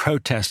students who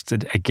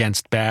protested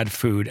against bad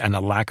food and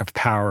the lack of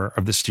power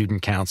of the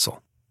Student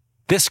Council.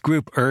 This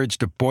group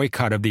urged a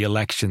boycott of the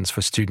elections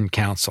for Student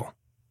Council.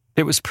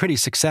 It was pretty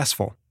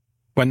successful.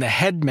 When the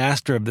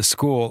headmaster of the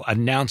school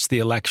announced the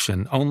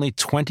election, only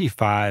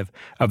 25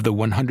 of the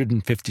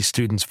 150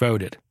 students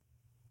voted.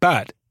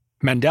 But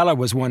Mandela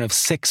was one of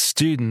 6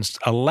 students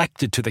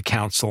elected to the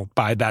council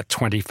by that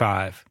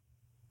 25.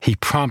 He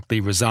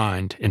promptly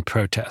resigned in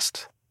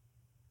protest.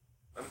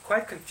 I'm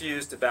quite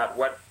confused about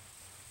what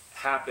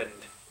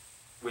happened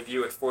with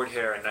you at Fort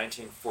Hare in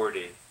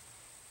 1940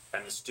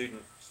 and the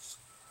Student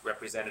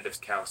Representatives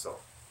Council,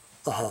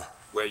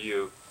 where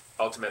you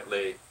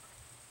ultimately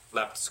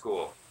left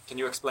school. Can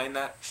you explain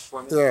that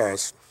for me?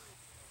 Yes.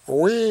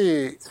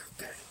 We,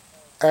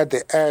 at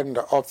the end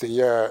of the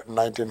year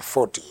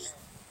 1940,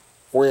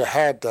 we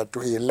had to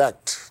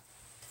elect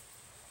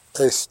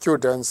a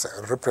Students'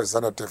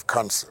 Representative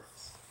Council.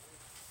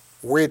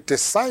 We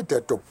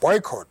decided to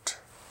boycott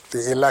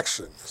the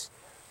elections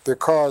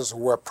because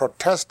we were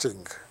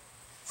protesting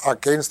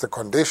against the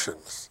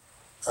conditions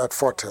at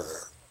Fort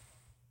Hare.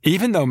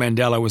 Even though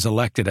Mandela was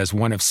elected as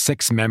one of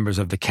 6 members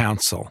of the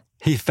council,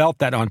 he felt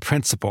that on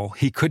principle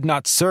he could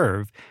not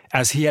serve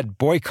as he had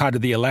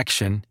boycotted the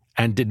election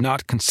and did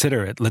not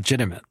consider it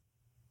legitimate.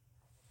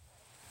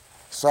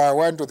 So I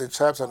went to the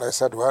chaps and I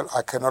said, well,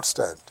 I cannot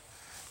stand.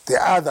 The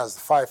others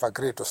 5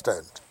 agreed to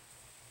stand.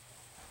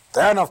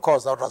 Then, of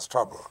course, that was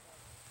trouble.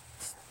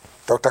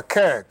 Dr.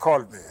 Kerr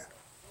called me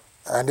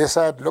and he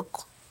said,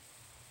 look,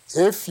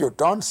 if you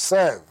don't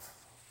serve,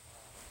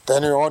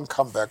 then you won't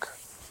come back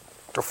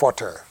to Fort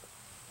Hare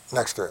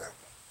next year.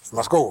 You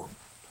must go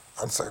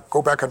and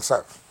go back and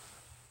serve.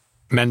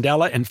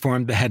 Mandela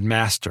informed the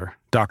headmaster,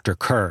 Dr.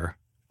 Kerr,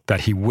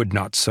 that he would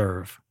not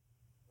serve.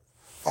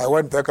 I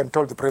went back and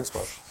told the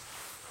principal.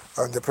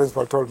 And the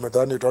principal told me,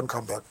 then you don't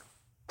come back.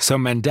 So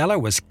Mandela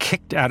was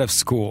kicked out of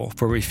school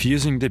for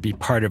refusing to be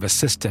part of a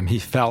system he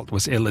felt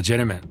was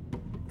illegitimate.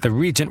 The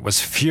regent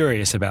was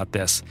furious about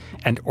this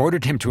and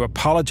ordered him to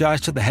apologize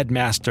to the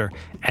headmaster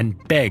and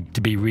beg to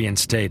be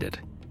reinstated.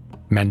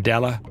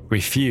 Mandela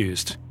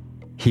refused.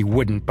 He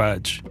wouldn't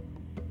budge.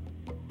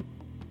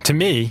 To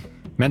me,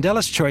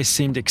 Mandela's choice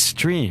seemed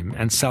extreme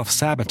and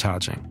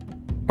self-sabotaging.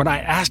 When I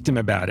asked him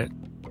about it,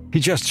 he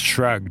just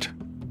shrugged.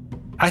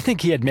 I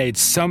think he had made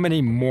so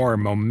many more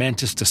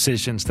momentous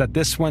decisions that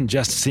this one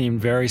just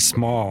seemed very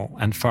small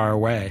and far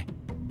away.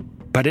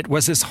 But it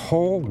was his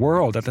whole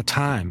world at the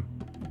time.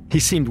 He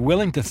seemed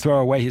willing to throw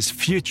away his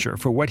future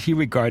for what he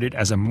regarded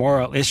as a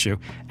moral issue,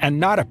 and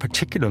not a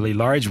particularly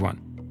large one.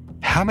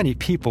 How many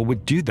people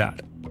would do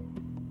that?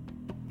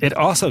 It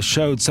also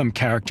showed some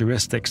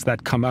characteristics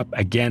that come up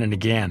again and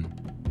again.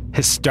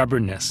 His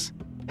stubbornness,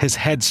 his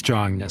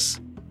headstrongness,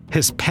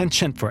 his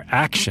penchant for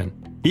action,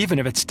 even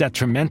if it's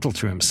detrimental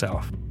to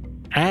himself,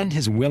 and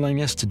his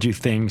willingness to do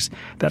things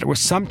that were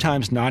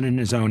sometimes not in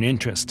his own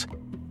interest,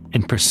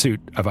 in pursuit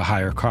of a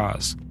higher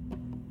cause.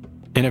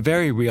 In a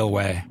very real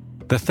way,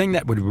 the thing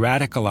that would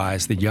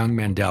radicalize the young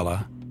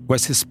Mandela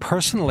was his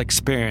personal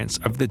experience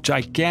of the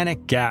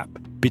gigantic gap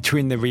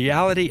between the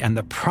reality and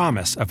the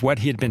promise of what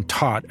he had been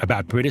taught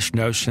about British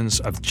notions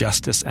of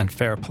justice and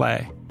fair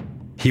play.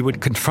 He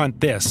would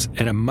confront this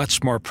in a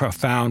much more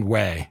profound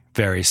way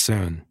very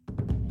soon.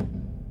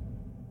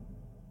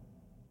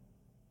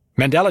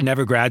 Mandela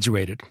never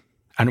graduated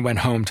and went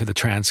home to the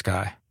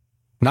Transkei.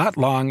 Not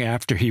long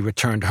after he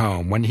returned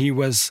home, when he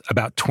was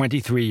about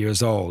 23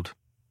 years old,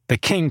 the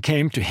king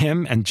came to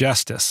him and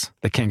Justice,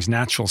 the king's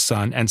natural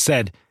son, and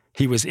said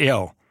he was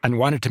ill and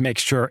wanted to make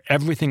sure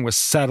everything was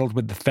settled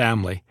with the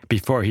family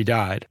before he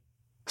died.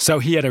 So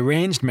he had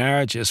arranged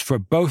marriages for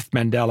both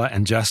Mandela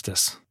and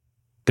Justice.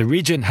 The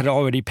regent had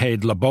already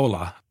paid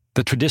lobola,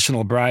 the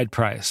traditional bride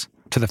price,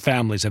 to the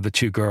families of the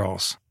two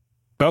girls.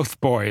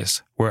 Both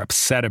boys were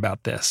upset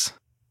about this.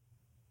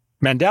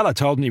 Mandela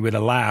told me with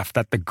a laugh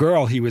that the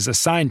girl he was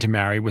assigned to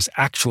marry was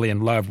actually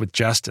in love with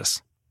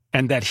Justice,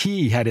 and that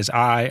he had his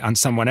eye on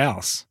someone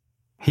else.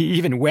 He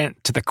even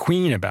went to the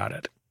Queen about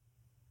it.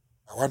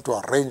 I want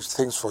to arrange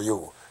things for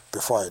you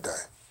before I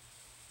die.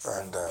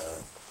 And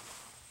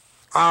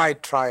I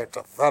tried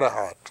very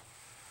hard.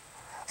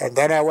 And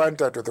then I went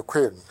to the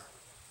Queen,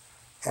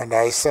 and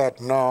I said,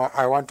 no,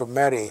 I want to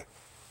marry.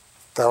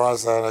 There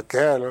was a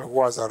girl who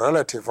was a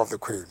relative of the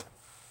Queen.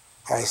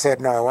 I said,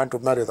 no, I want to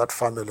marry that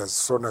family as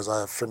soon as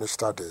I have finished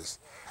studies.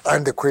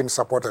 And the Queen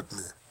supported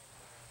me.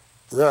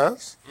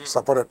 Yes,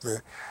 supported me.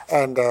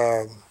 And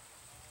it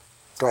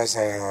was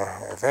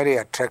a very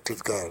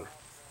attractive girl.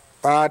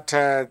 But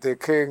the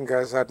king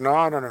said,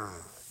 no.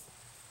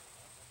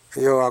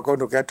 You are going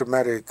to get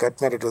married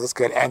to this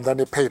girl. And then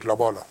he paid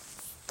lobola.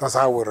 That's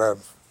how we ran.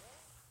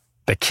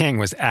 The king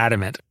was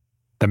adamant.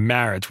 The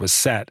marriage was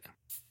set.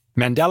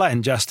 Mandela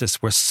and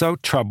Justice were so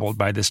troubled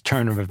by this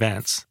turn of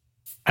events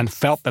and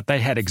felt that they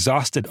had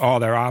exhausted all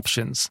their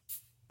options.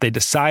 They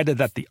decided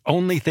that the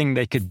only thing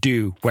they could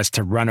do was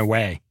to run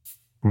away.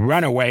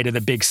 Run away to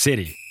the big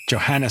city,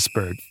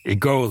 Johannesburg,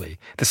 Egoli,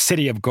 the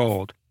city of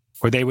gold,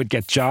 where they would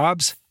get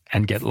jobs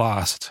and get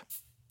lost.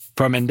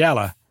 For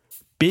Mandela,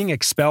 being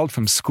expelled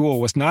from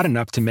school was not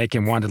enough to make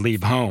him want to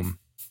leave home,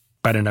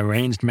 but an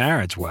arranged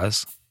marriage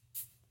was.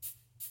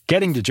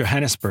 Getting to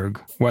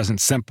Johannesburg wasn't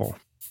simple.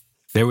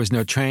 There was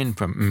no train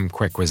from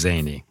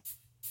Mkwekwezeni,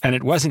 and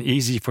it wasn't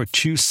easy for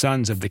two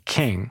sons of the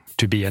king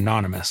to be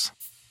anonymous.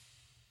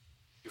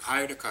 You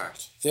hired a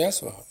cart?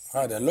 Yes, we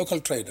hired a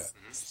local trader.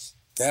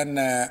 Then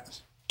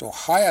to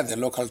hire the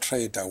local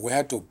trader, we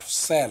had to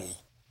sell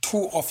 2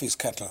 office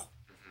cattle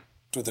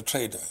to the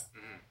trader.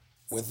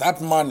 With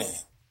that money,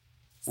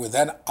 we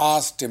then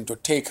asked him to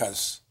take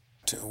us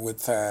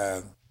with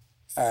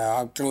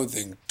our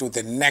clothing to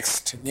the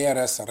next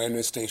nearest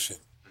railway station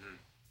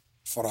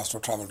for us to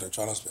travel to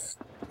Johannesburg.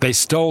 They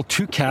stole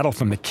 2 cattle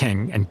from the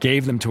king and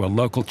gave them to a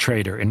local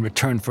trader in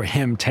return for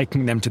him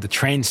taking them to the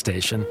train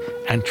station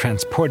and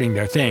transporting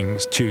their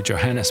things to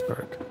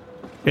Johannesburg.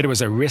 It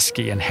was a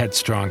risky and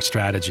headstrong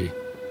strategy,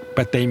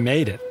 but they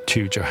made it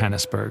to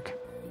Johannesburg.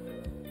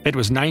 It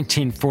was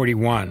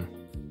 1941.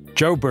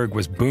 Joburg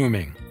was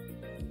booming.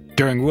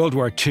 During World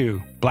War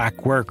II,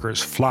 black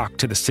workers flocked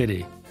to the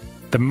city.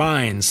 The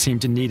mines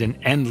seemed to need an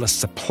endless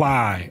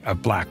supply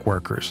of black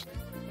workers.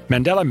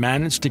 Mandela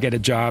managed to get a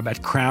job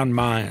at Crown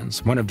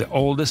Mines, one of the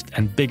oldest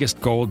and biggest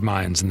gold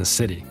mines in the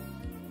city.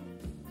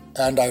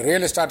 And I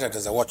really started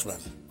as a watchman.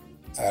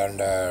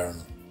 And a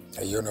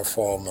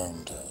uniform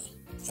and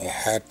a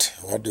hat,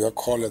 what do you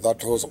call it,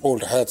 those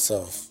old hats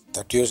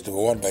that used to be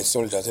worn by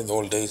soldiers in the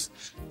old days.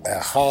 A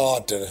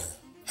hard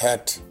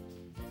hat,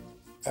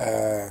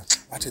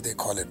 what do they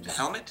call it? A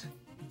helmet?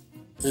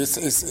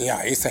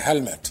 It's a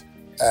helmet,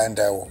 and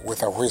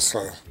with a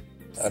whistle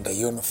and a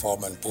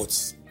uniform and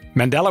boots.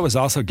 Mandela was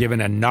also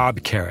given a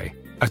knobkerrie,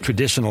 a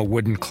traditional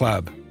wooden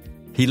club.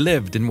 He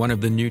lived in one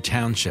of the new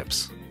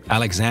townships,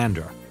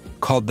 Alexandra,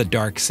 called the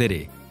Dark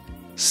City,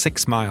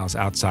 6 miles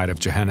outside of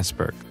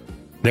Johannesburg.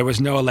 There was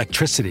no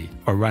electricity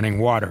or running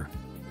water.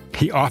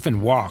 He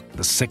often walked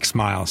the 6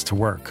 miles to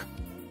work.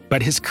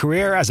 But his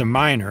career as a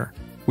miner,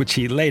 which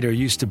he later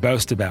used to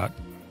boast about,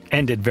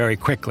 ended very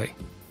quickly,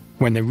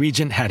 when the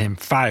regent had him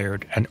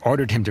fired and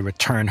ordered him to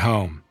return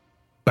home.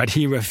 But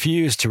he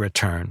refused to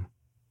return,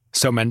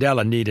 so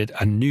Mandela needed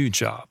a new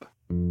job.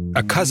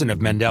 A cousin of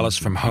Mandela's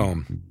from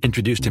home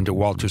introduced him to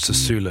Walter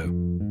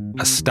Sisulu,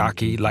 a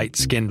stocky,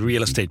 light-skinned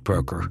real estate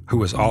broker who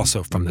was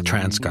also from the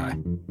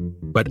Transkei.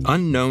 But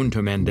unknown to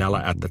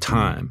Mandela at the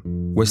time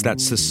was that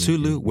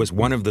Sisulu was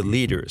one of the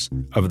leaders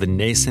of the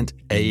nascent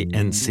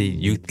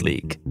ANC Youth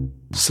League.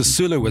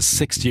 Sisulu was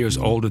 6 years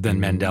older than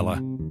Mandela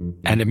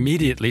and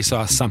immediately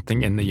saw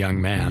something in the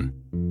young man.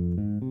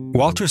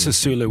 Walter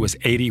Sisulu was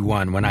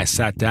 81 when I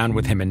sat down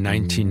with him in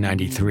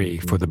 1993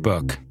 for the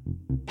book.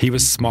 He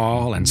was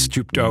small and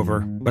stooped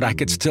over, but I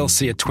could still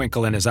see a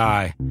twinkle in his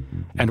eye,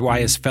 and why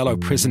his fellow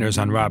prisoners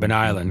on Robben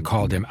Island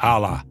called him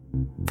Allah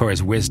for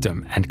his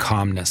wisdom and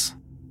calmness.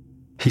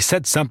 He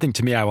said something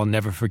to me I will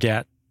never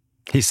forget.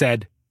 He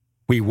said,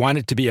 "We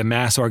wanted to be a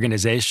mass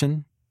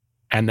organization,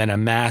 and then a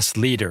mass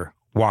leader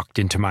walked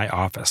into my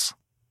office."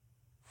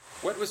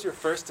 What was your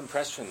first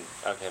impression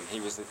of him? He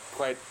was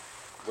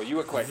you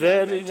were quite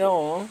very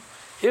young.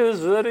 He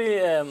was very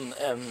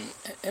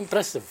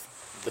impressive.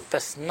 The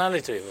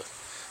personality was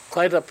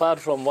quite apart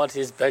from what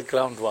his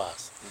background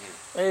was.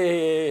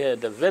 He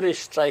had a very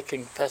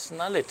striking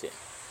personality.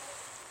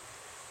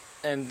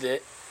 And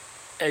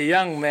a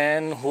young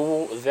man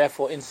who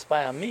therefore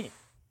inspired me.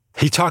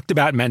 He talked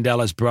about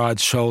Mandela's broad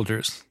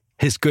shoulders,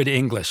 his good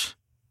English,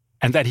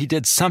 and that he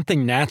did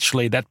something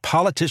naturally that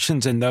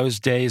politicians in those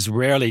days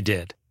rarely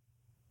did.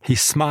 He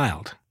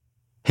smiled.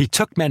 He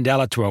took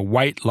Mandela to a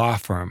white law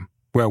firm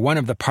where one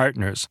of the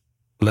partners,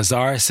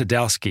 Lazar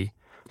Sadelsky,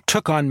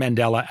 took on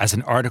Mandela as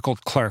an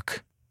articled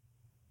clerk.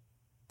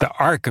 The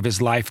arc of his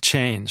life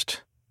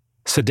changed.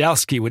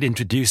 Sadelsky would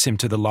introduce him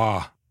to the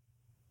law.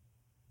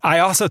 I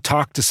also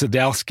talked to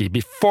Sadelsky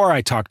before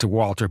I talked to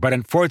Walter, but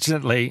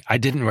unfortunately, I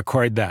didn't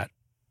record that.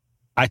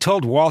 I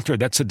told Walter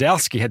that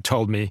Sadelsky had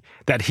told me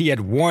that he had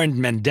warned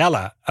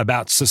Mandela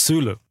about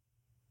Sisulu.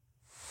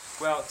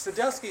 Well,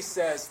 Sadelsky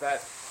says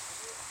that,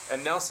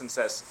 and Nelson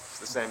says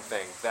the same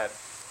thing, that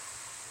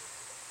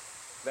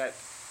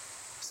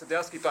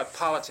Sadelsky thought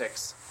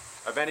politics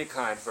of any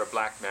kind for a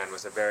black man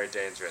was a very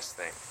dangerous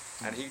thing.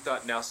 And he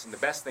thought the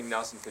best thing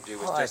Nelson could do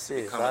was just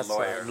to become a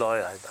lawyer.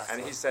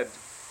 And he said,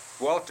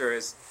 Walter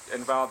is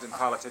involved in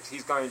politics.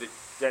 He's going to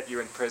get you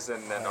in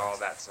prison and all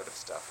that sort of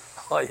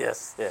stuff. Oh,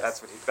 yes.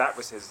 That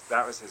was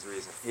his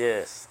reason.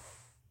 Yes.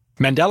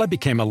 Mandela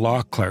became a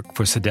law clerk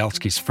for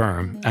Sadelsky's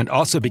firm and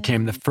also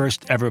became the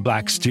first ever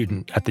black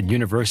student at the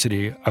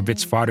University of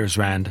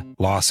Witwatersrand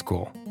Law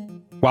School.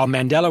 While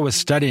Mandela was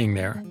studying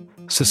there,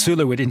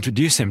 Sisulu would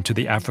introduce him to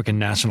the African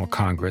National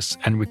Congress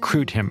and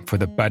recruit him for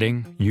the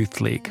budding Youth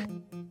League.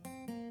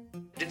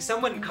 Did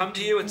someone come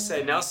to you and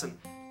say, Nelson,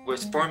 we're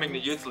forming the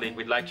Youth League,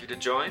 we'd like you to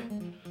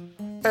join?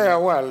 Yeah,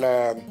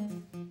 well,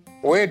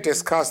 we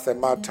discussed the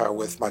matter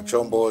with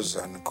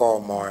Majombos and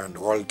Komo and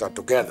Walter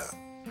together.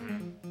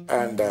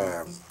 And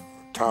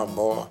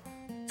Tambo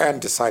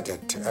and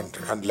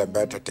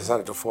Lembeta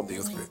decided to form the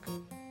Youth League.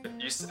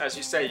 As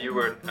you say, you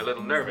were a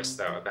little nervous,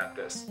 though, about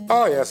this.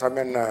 Oh, yes. I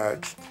mean,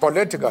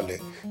 politically,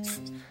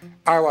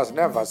 I was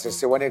nervous, you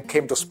see, when it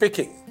came to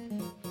speaking.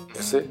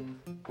 You see?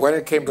 When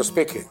it came to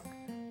speaking.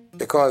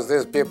 Because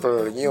these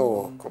people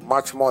knew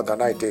much more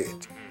than I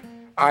did.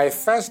 I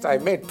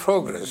made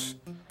progress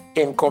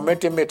in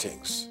committee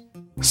meetings.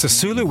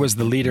 Sisulu was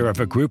the leader of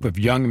a group of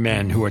young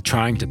men who were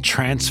trying to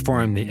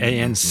transform the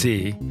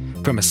ANC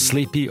from a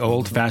sleepy,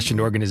 old-fashioned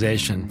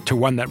organization to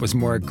one that was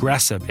more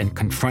aggressive in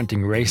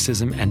confronting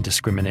racism and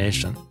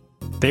discrimination.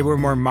 They were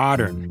more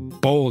modern,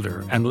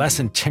 bolder, and less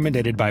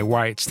intimidated by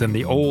whites than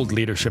the old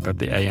leadership of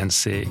the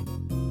ANC.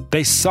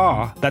 They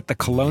saw that the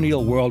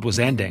colonial world was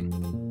ending.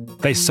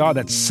 They saw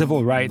that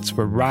civil rights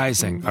were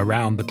rising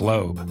around the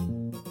globe.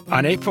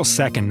 On April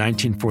 2nd,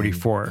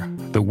 1944,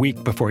 the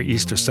week before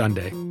Easter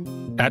Sunday,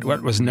 at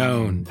what was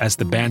known as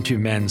the Bantu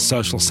Men's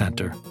Social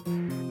Center,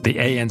 the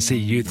ANC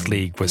Youth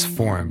League was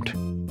formed.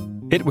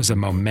 It was a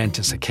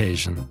momentous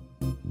occasion.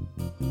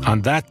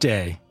 On that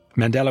day,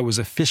 Mandela was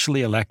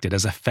officially elected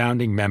as a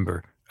founding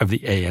member of the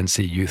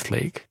ANC Youth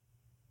League.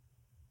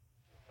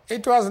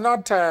 It was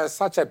not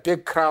such a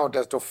big crowd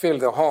as to fill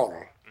the hall,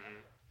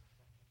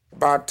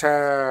 but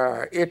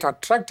it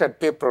attracted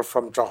people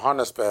from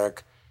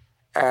Johannesburg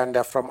and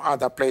from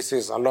other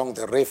places along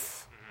the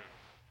reef.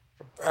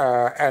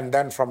 And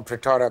then from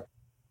Pretoria.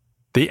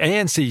 The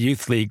ANC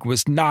Youth League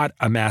was not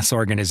a mass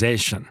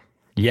organization,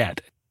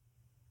 yet.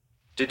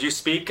 Did you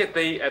speak at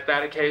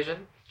that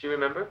occasion? Do you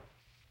remember?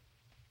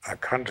 I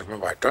can't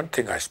remember. I don't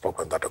think I spoke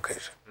on that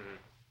occasion.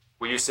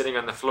 Were you sitting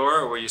on the floor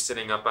or were you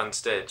sitting up on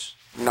stage?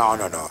 No.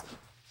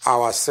 I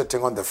was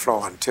sitting on the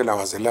floor until I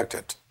was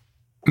elected.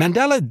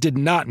 Mandela did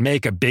not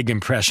make a big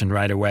impression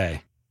right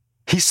away.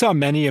 He saw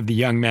many of the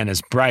young men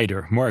as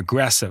brighter, more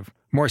aggressive,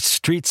 more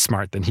street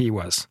smart than he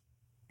was.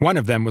 One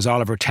of them was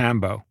Oliver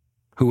Tambo,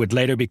 who would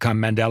later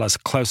become Mandela's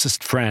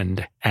closest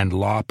friend and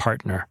law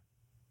partner.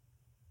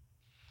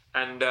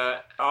 And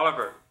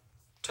Oliver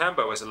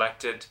Tambo was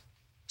elected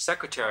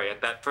secretary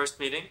at that first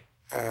meeting?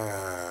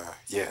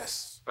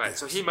 Yes. Right, yes.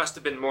 So he must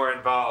have been more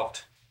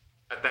involved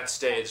at that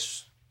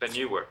stage than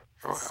you were.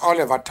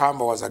 Oliver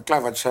Tambo was a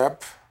clever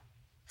chap,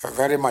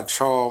 very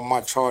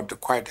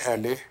matured quite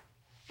early.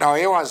 Now,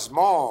 he was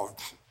more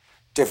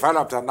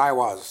developed than I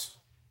was.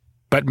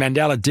 But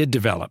Mandela did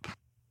develop.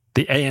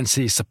 The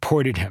ANC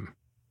supported him,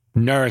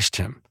 nourished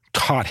him,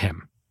 taught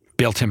him,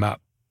 built him up.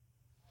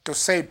 To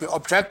say be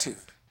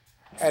objective.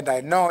 And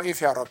I know if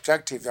you are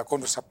objective, you're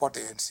going to support the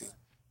ANC.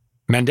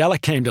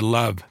 Mandela came to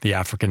love the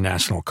African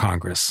National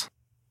Congress.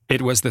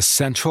 It was the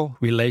central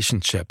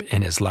relationship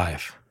in his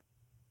life.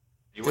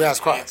 You want Yes,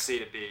 the quite. ANC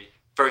to be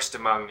first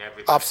among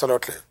everything.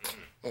 Absolutely.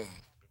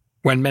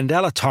 When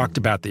Mandela talked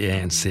about the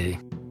ANC,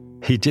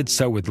 he did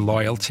so with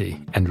loyalty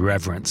and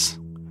reverence.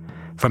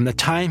 From the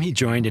time he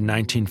joined in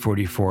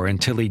 1944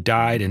 until he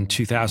died in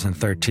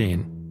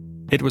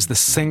 2013, it was the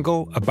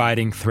single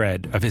abiding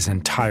thread of his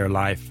entire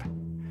life.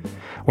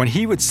 When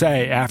he would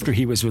say after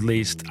he was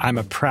released, "I'm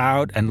a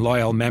proud and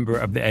loyal member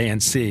of the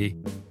ANC,"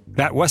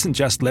 that wasn't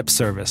just lip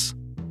service.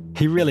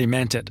 He really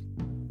meant it.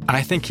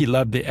 I think he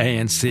loved the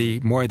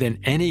ANC more than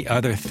any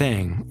other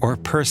thing or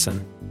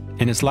person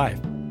in his life.